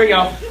 Here we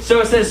go.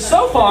 So it says,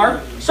 so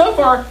far,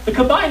 the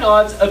combined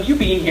odds of you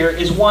being here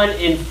is 1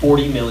 in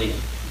 40 million.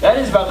 That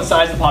is about the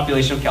size of the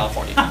population of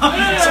California.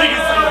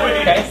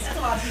 Okay?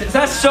 So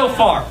that's so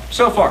far,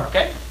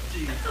 okay?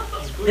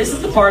 This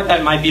is the part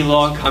that might be a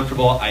little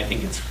uncomfortable. I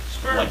think it's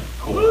like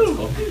cool. It's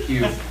cool.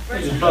 Cute.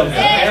 Okay,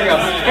 here we go.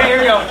 Okay, here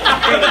we go.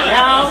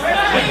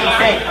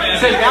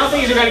 Okay, now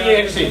things are going to get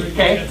interesting.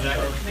 Okay,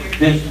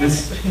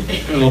 this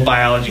a little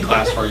biology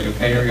class for you.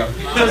 Okay, here we go.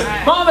 It says,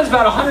 mom has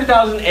about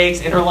 100,000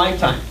 eggs in her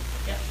lifetime.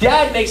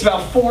 Dad makes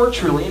about 4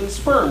 trillion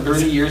sperm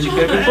during the years you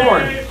could have been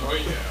born.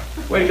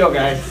 Way to go,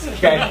 guys.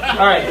 Okay,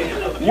 all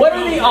right. What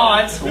are the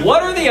odds?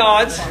 What are the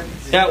odds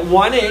that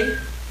 1 egg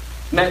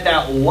met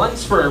that 1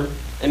 sperm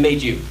and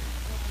made you?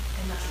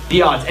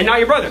 The odds, and not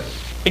your brother.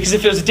 Because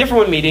if it was a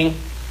different one meeting,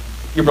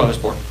 your brother's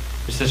born,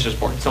 your sister's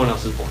born, someone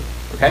else is born,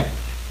 okay?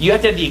 You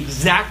have to have the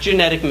exact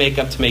genetic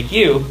makeup to make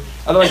you,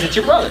 otherwise it's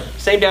your brother.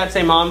 Same dad,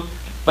 same mom,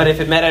 but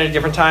if it met at a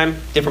different time,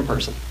 different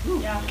person,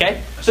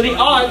 okay? So the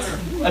odds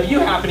of you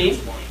happening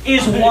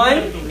is 1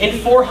 in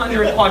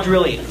 400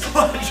 quadrillions,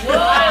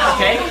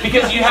 okay?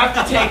 Because you have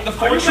to take the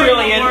 4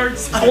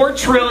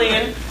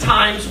 trillion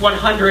times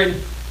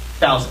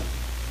 100,000,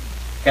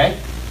 okay?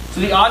 So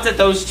the odds that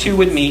those two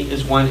would meet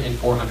is 1 in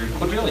 400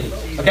 quadrillions.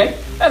 Okay?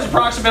 That's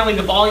approximately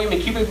the volume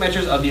in cubic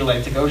meters of the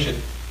Atlantic Ocean.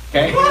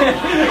 Okay?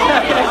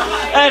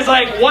 That is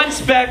like 1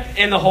 speck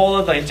in the whole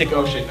Atlantic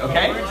Ocean.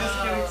 Okay?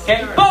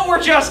 Okay? But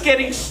we're just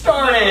getting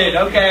started.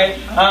 Okay?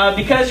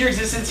 Because your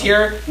existence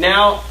here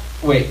now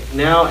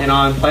and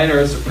on planet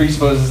Earth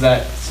presupposes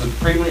that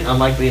supremely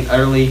unlikely and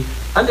utterly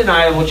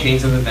undeniable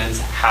chains of events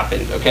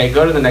happened. Okay?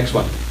 Go to the next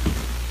one.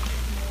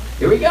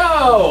 Here we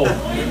go.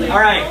 All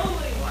right.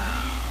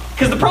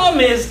 Because the problem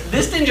is,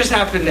 this didn't just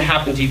happen to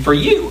happen to you for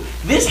you.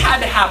 This had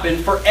to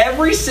happen for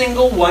every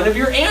single one of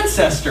your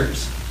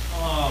ancestors.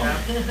 Oh.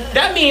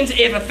 That means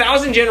if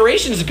 1,000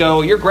 generations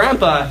ago, your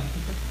grandpa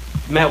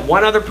met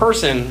one other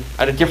person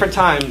at a different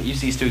time, you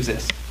cease to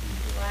exist.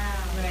 Wow.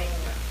 Right.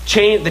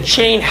 The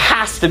chain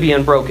has to be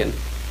unbroken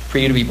for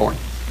you to be born.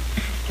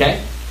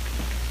 Okay?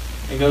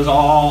 It goes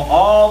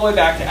all the way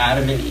back to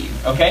Adam and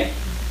Eve. Okay?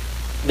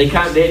 They're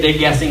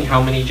guessing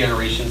how many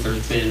generations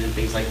there's been and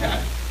things like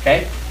that.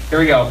 Okay? Here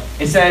we go.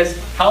 It says,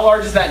 how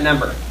large is that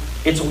number?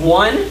 It's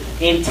 1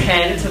 in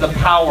 10 to the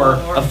power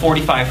of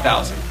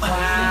 45,000.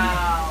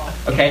 Wow.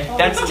 Okay?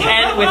 That's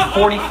 10 with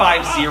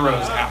 45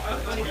 zeros after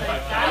it.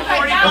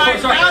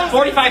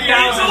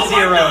 45,000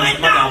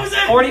 zeros.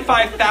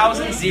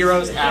 45,000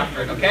 zeros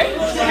after it, okay?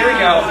 Here we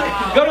go.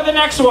 Go to the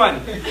next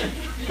one.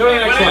 Go to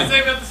the next one.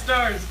 Say about the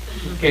stars.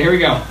 Okay, here we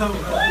go.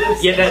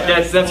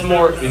 Yeah, that's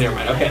more. Never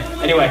mind. Okay.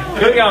 Anyway,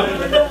 here we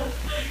go.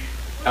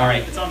 All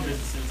right. It's on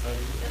business inside.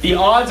 The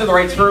odds of the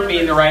right sperm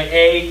being the right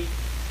egg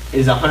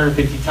is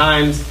 150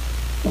 times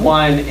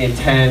 1 in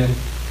 10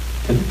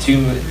 to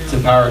the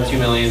power of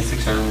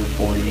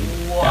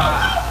 2,640,000.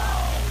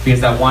 Wow.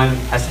 Because that one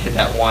has to hit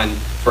that one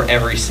for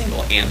every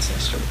single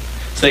ancestor.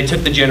 So they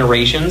took the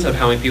generations of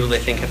how many people they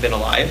think have been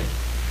alive,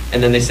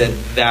 and then they said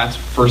that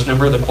first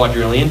number, the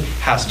quadrillion,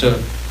 has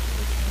to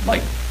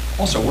like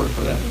also work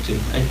for them too.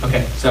 Right?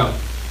 Okay, so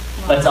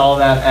let's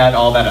add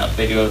all that up.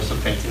 They do some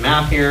fancy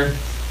math here.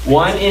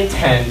 1 in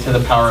 10 to the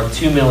power of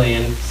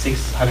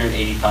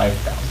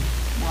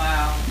 2,685,000.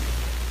 Wow.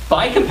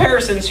 By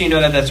comparison, so you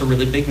know that that's a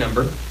really big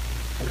number.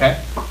 Okay,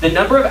 the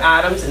number of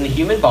atoms in the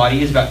human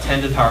body is about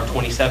 10 to the power of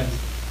 27.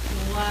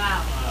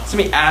 Wow. So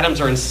many atoms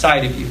are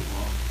inside of you.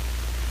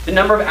 The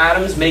number of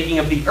atoms making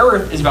up the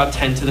earth is about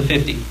 10 to the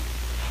 50.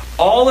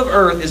 All of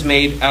earth is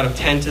made out of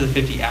 10 to the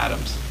 50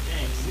 atoms.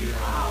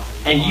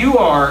 And you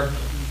are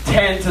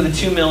 10 to the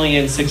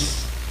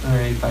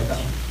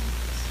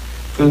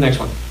 2,685,000. Go to the next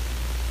one.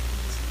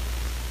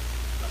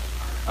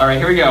 All right,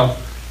 here we go.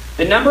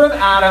 The number of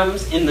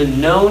atoms in the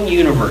known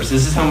universe,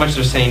 this is how much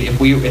they're saying, if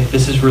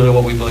this is really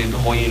what we believe the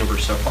whole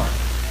universe so far,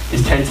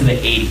 is 10 to the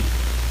 80.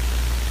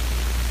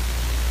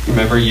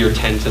 Remember, you're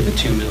 10 to the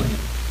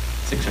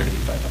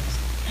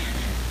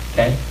 2,685,000.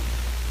 Okay?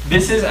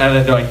 This is,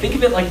 they're like, think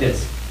of it like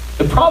this.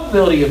 The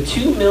probability of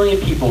 2 million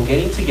people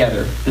getting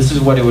together, this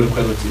is what it would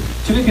equivalent to.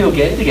 2 million people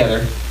getting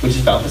together, which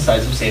is about the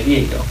size of San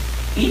Diego,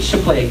 each to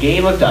play a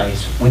game of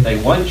dice with a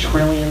 1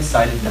 trillion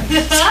sided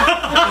dice.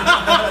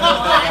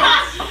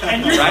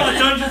 And you're Right? not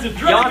Dungeons and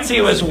Dragons.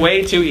 Yahtzee was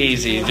way too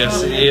easy,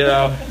 just, you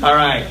know. All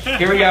right,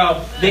 here we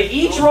go. They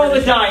each roll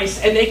the dice,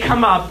 and they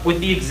come up with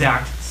the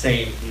exact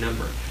same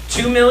number.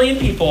 2 million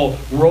people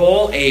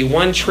roll a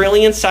 1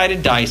 trillion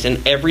sided dice,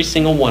 and every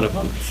single one of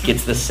them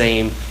gets the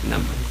same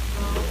number.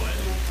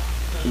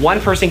 One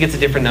person gets a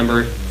different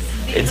number,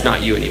 it's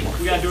not you anymore.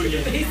 We gotta do it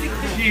again.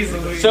 Jeez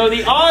Louise. So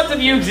the odds of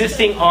you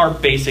existing are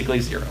basically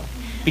 0.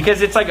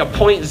 Because it's like a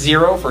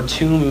 0.0 for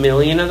 2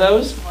 million of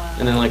those,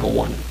 and then like a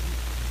 1.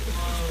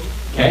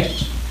 Okay?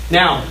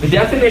 Now, the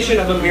definition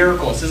of a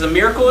miracle says a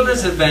miracle in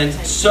this event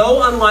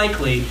so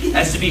unlikely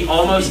as to be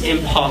almost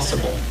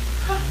impossible.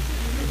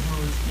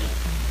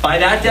 By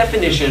that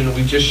definition,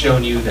 we've just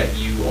shown you that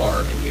you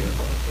are a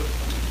miracle.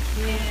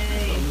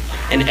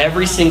 And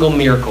every single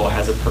miracle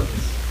has a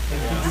purpose.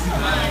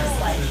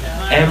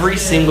 Every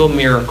single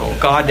miracle.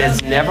 God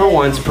has never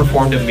once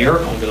performed a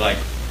miracle and be like,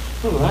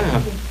 oh, that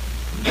happened.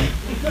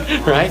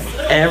 Right?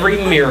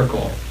 Every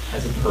miracle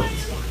has a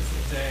purpose.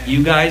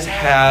 You guys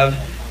have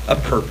a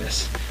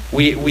purpose.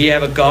 We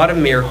have a God of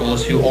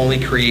miracles who only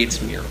creates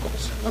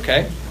miracles.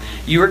 Okay?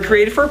 You were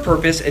created for a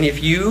purpose, and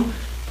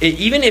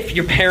even if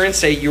your parents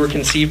say you were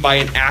conceived by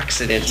an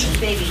accident,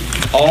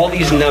 all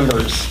these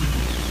numbers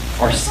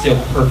are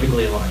still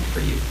perfectly aligned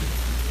for you.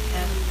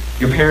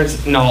 Your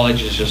parents'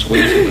 knowledge is just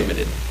way too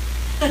limited.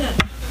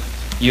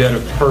 You had a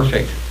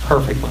perfect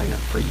lineup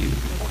for you.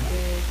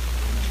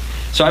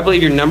 So I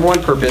believe your number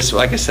one purpose,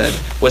 like I said,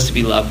 was to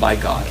be loved by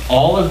God.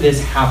 All of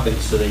this happened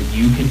so that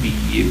you could be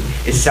you.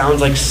 It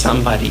sounds like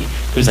somebody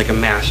who's like a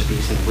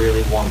masterpiece and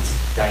really wants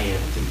Diana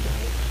to be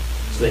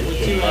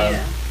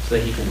Diana, so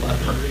that he can love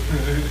her.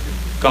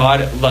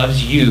 God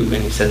loves you,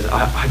 and he says,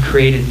 I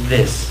created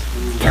this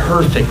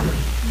perfectly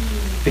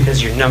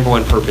because your number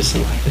one purpose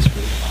in life is for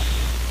me to love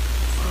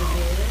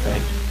you.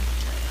 Right?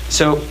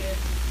 So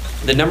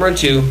the number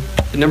two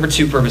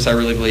purpose, I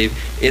really believe,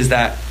 is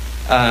that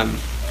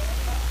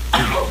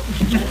I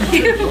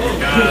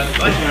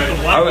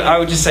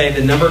would just say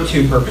the number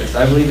two purpose.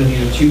 I believe that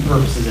these are two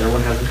purposes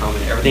everyone has in common.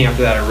 Everything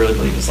after that I really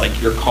believe is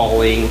like your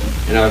calling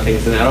and other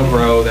things, and that'll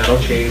grow, that'll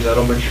change,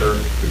 that'll mature.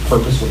 Your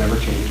purpose will never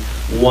change.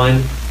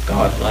 One,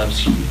 God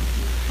loves you.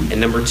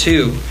 And number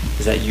two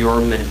is that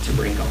you're meant to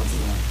bring God's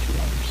love to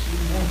others.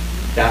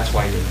 That's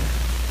why you're there.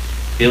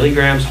 Billy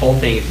Graham's whole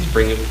thing is he's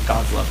bringing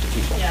God's love to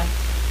people. Yeah.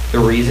 The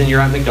reason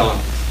you're at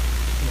McDonald's is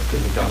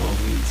because McDonald's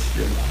needs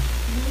your love.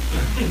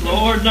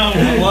 Lord knows,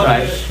 I love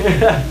Right.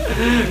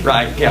 it.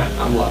 Right, yeah,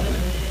 I'm loving it.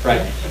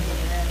 Right.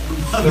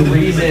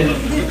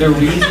 The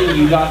reason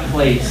you got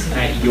placed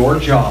at your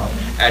job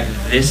at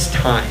this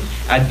time,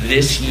 at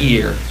this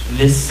year,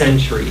 this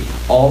century,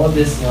 all of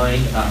this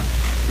lined up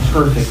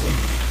perfectly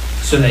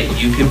so that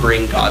you could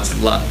bring God's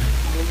love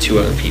to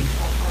other people.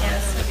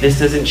 Yes. This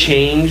doesn't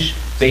change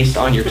based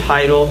on your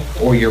title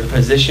or your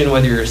position,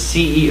 whether you're a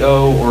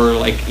CEO or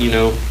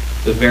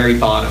the very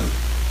bottom.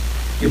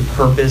 Your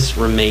purpose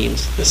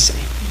remains the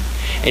same.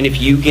 And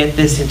if you get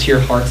this into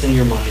your hearts and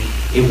your mind,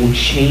 it will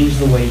change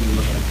the way you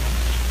look at it.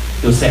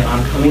 You'll say,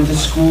 I'm coming to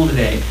school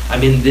today.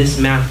 I'm in this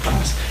math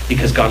class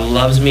because God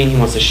loves me and he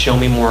wants to show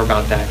me more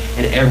about that.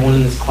 And everyone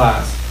in this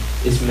class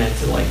is meant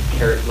to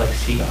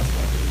see God's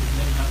love.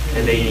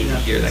 And they need to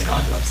hear that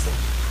God loves them.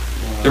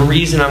 The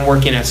reason I'm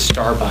working at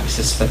Starbucks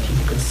is so that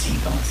people can see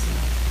God's love.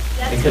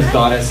 Because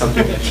God has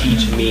something to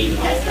teach me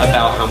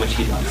about how much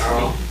he loves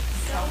me.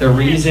 The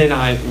reason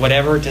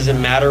whatever, it doesn't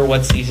matter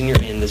what season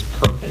you're in, this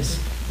purpose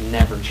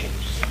never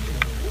changes.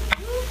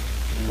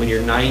 When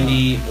you're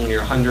 90, when you're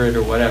 100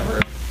 or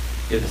whatever,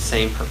 you have the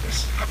same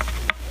purpose.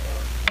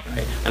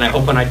 Right? And I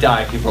hope when I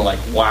die, people are like,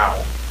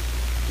 wow,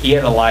 he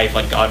had a life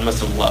like God must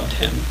have loved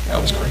him.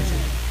 That was crazy.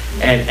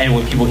 And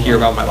when people hear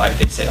about my life,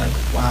 they say like,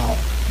 wow,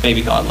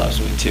 maybe God loves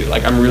me too.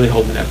 Like I'm really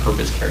hoping that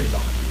purpose carries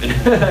on.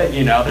 husband.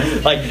 You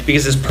know, like,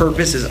 because his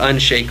purpose is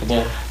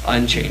unshakable,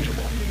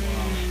 unchangeable.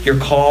 Your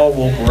call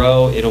will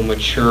grow, it'll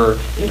mature,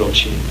 it'll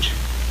change,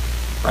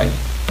 right?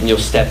 And you'll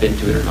step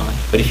into it or not.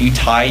 But if you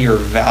tie your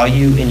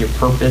value and your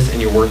purpose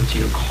and your worth to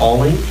your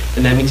calling,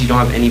 then that means you don't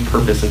have any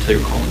purpose until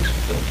your calling's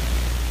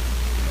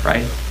fulfilled,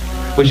 right?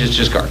 Which is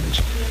just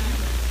garbage,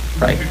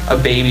 right? A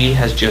baby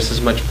has just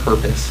as much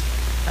purpose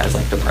as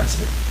like the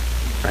president,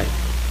 right?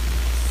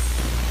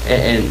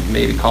 And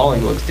maybe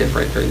calling looks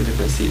different during the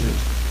different seasons.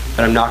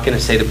 But I'm not going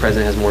to say the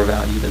president has more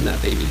value than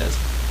that baby does,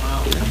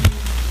 you know?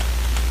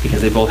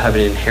 Because they both have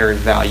an inherent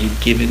value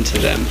given to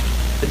them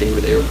the day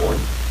where they were born.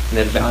 And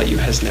that value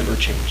has never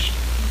changed.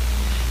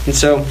 And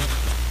so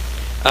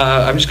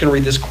I'm just going to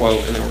read this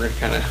quote, and then we're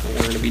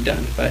going to be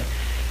done. But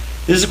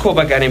this is a quote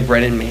by a guy named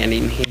Brennan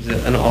Manning. He's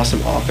an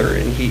awesome author,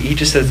 and he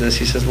just says this.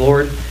 He says,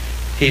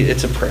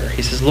 it's a prayer.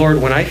 He says,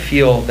 Lord, when I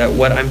feel that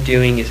what I'm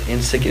doing is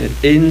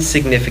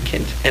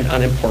insignificant and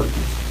unimportant,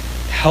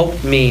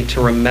 help me to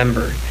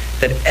remember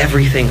that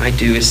everything I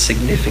do is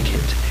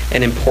significant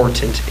and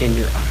important in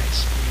your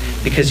eyes,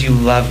 because you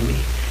love me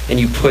and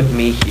you put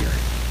me here.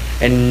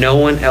 And no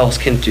one else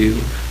can do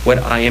what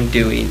I am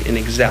doing in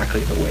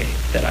exactly the way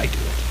that I do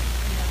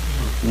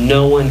it.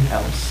 No one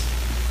else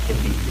can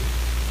be you.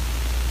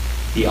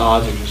 The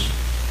odds are just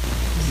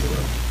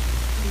zero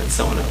that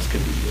someone else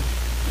could be you.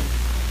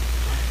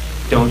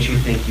 Don't you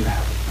think you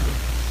have a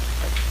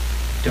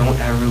purpose? Don't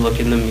ever look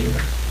in the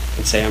mirror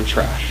and say, I'm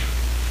trash.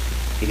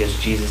 Because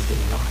Jesus did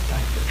not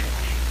die for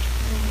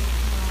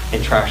trash.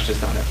 And trash does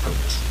not have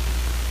purpose.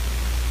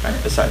 Right?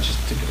 Besides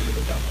just to go to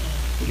the devil.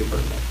 You get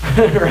burned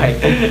up. Right?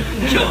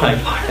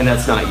 And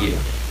that's not you.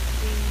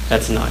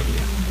 That's not you.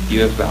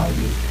 You have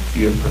value.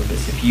 You have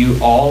purpose.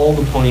 All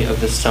the point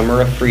of the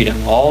summer of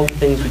freedom, all the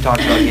things we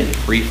talked about getting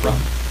free from,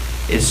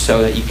 is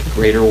so that you can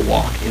greater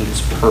walk in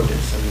this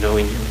purpose of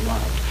knowing you're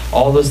loved.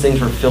 All those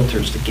things were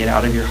filters to get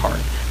out of your heart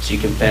so you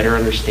can better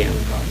understand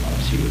that God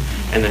loves you,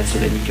 and that's so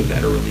that you can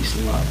better release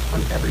love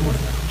on everyone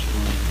around you.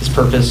 This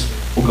purpose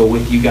will go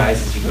with you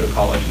guys as you go to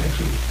college next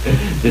week.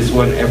 This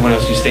one, everyone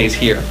else who stays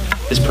here,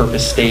 this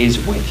purpose stays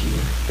with you.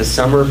 The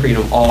summer of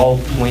freedom all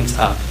points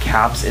up,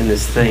 caps in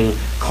this thing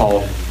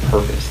called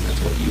purpose, and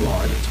that's what you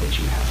are, and that's what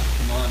you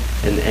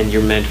have. And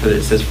you're meant for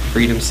this. It says, for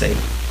freedom's sake,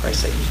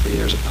 Christ's sake is free.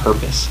 There's a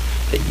purpose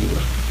that you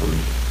are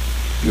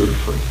free. You are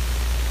free.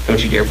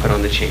 Don't you dare put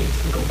on the chains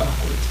and go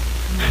backwards.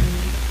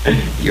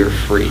 You're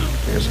free.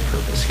 There's a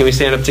purpose. Can we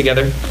stand up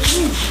together?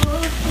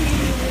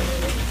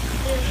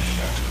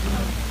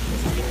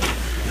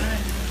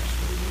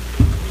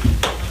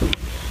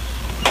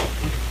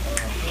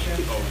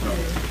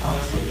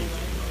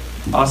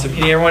 Awesome.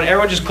 Can you,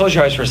 everyone just close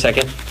your eyes for a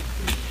second.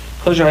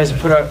 Close your eyes and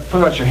put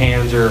out your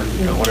hands, or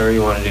whatever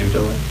you want to do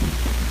to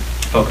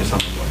focus on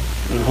the Lord.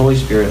 And the Holy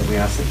Spirit, we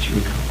ask that you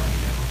would come right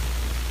now.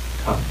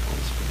 Come,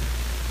 Holy Spirit.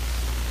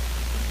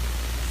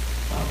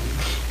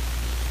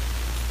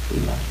 We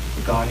love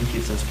you. God who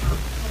gives us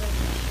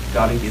purpose.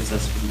 God who gives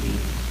us meaning.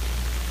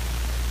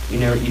 You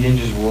didn't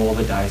just roll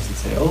the dice and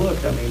say, oh look,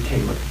 that made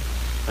Taylor.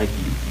 Like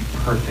you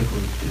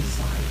perfectly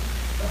designed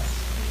us.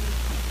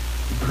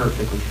 You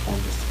perfectly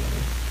formed us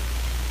together.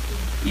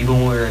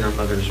 Even when we were in our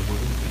mother's womb,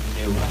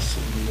 you knew us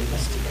and you made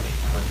us together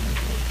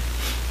perfectly.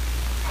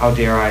 How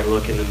dare I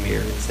look in the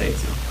mirror and say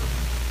it's not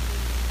perfect?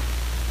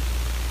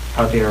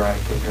 How dare I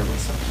compare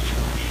myself to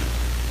trash?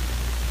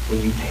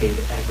 When you paid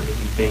everything,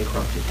 you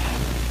bankrupted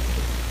heaven.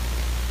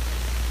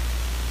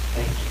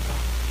 Thank you, God.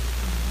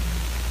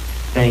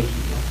 Thank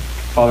you, God.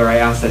 Father,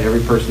 I ask that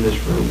every person in this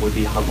room would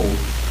be humbled.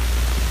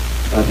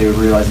 They would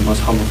realize the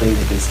most humble thing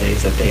they can say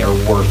is that they are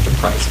worth the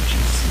price of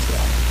Jesus'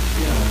 death.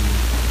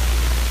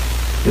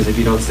 Because if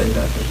you don't say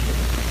that,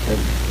 then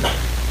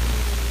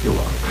you're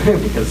wrong.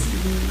 Because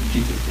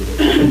Jesus did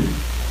it.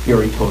 He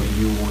already told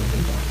you were worth it.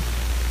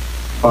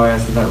 Father, I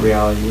ask that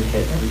reality would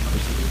hit every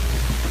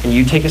person. And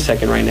you take a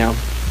second right now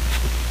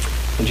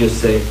and just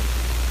say,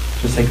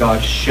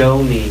 God,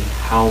 show me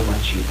how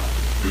much you love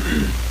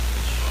me.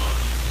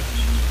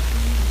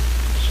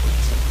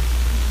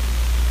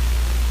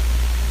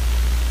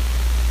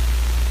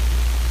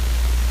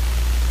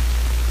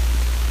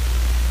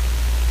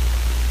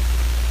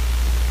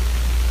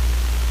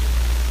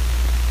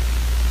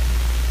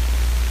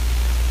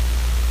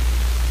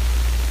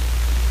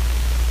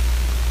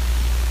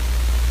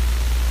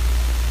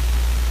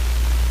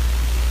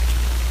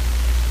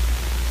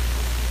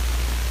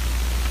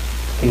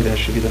 I think that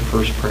should be the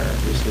first prayer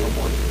every single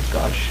morning is,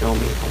 God, show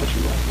me how much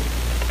you love me.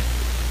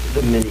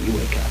 The minute you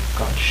wake up,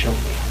 God, show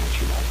me how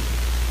much you love me.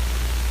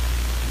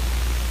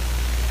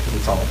 Because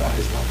it's all about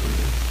his love for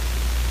you.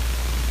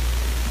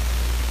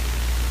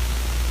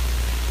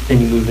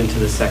 Then you move into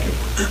the second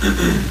one.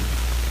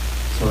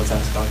 So let's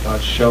ask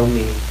God, show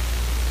me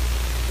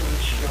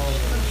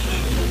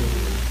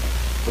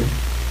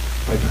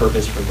my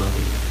purpose for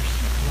loving others.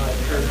 My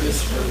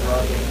purpose for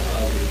loving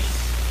others.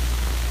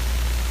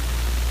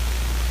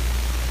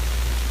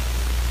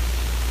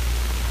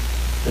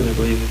 And I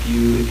believe if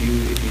you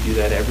do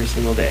that every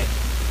single day,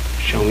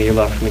 show me your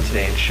love for me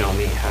today and show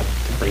me how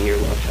to bring your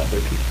love to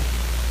other people.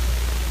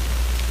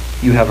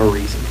 you have a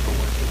reason for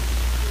working.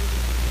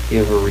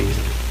 You have a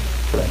reason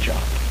for that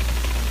job.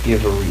 You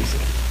have a reason.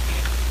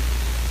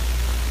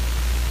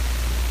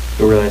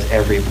 You'll realize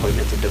every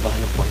appointment's a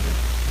divine appointment.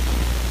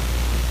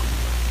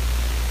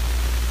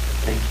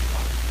 Thank you,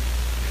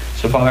 Father.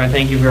 So, Father, I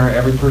thank you for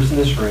every person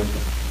in this room.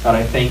 God,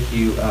 I thank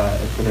you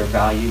for their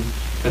value,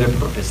 for their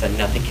purpose, that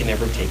nothing can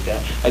ever take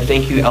that. I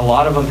thank you, all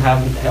of them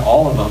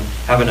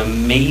have an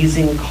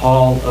amazing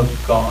call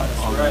of God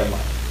on their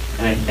life.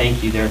 And I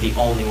thank you, they're the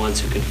only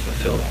ones who can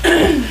fulfill that.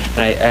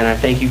 And I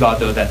thank you, God,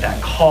 though,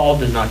 that call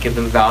does not give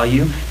them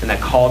value, and that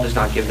call does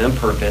not give them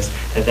purpose,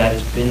 that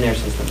has been there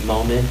since the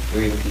moment they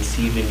were even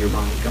conceived in your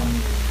mind, God.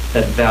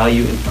 That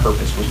value and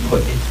purpose was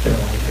put into their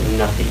life, and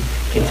nothing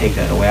can take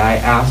that away. I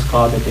ask,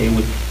 God, that they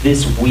would,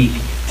 this week,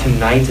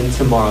 tonight and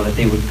tomorrow, that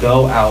they would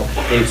go out,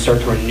 they would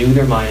start to renew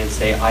their mind and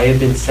say, I have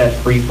been set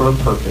free for a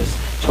purpose,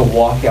 to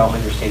walk out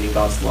understanding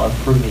God's love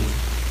for me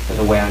and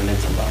the way I'm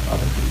meant to love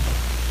other people.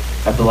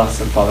 I bless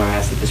them, Father, and I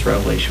ask that this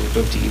revelation would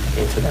go deep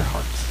into their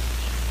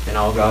hearts. And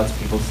all God's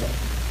people say,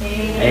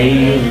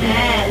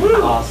 Amen.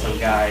 Awesome,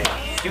 guys.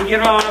 You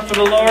give it on up for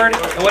the Lord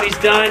and what he's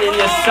done in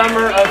this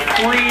summer of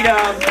freedom,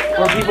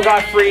 where people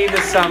got free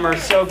this summer.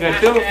 So good.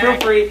 Feel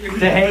free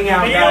to hang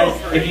out,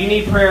 guys. If you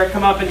need prayer,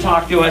 come up and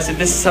talk to us. If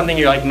this is something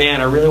you're like, man,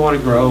 I really want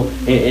to grow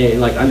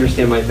and like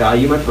understand my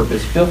value, my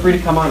purpose, feel free to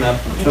come on up.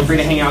 Feel free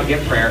to hang out and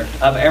get prayer.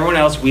 Everyone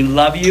else, we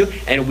love you,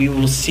 and we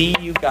will see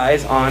you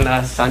guys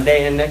on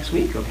Sunday and next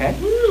week, okay?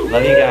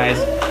 Love you guys.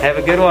 Have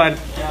a good one.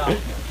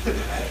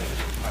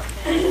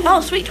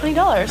 Oh, sweet, $20.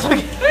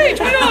 Hey,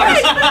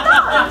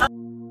 $20.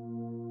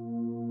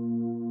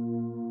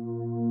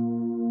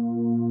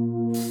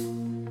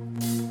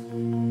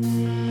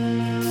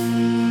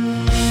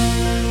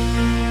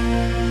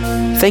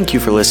 Thank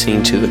you for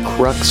listening to the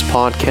Crux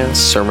Podcast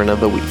Sermon of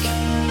the Week.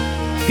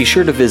 Be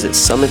sure to visit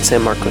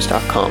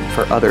summitsanmarcos.com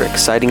for other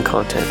exciting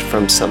content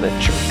from Summit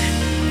Church.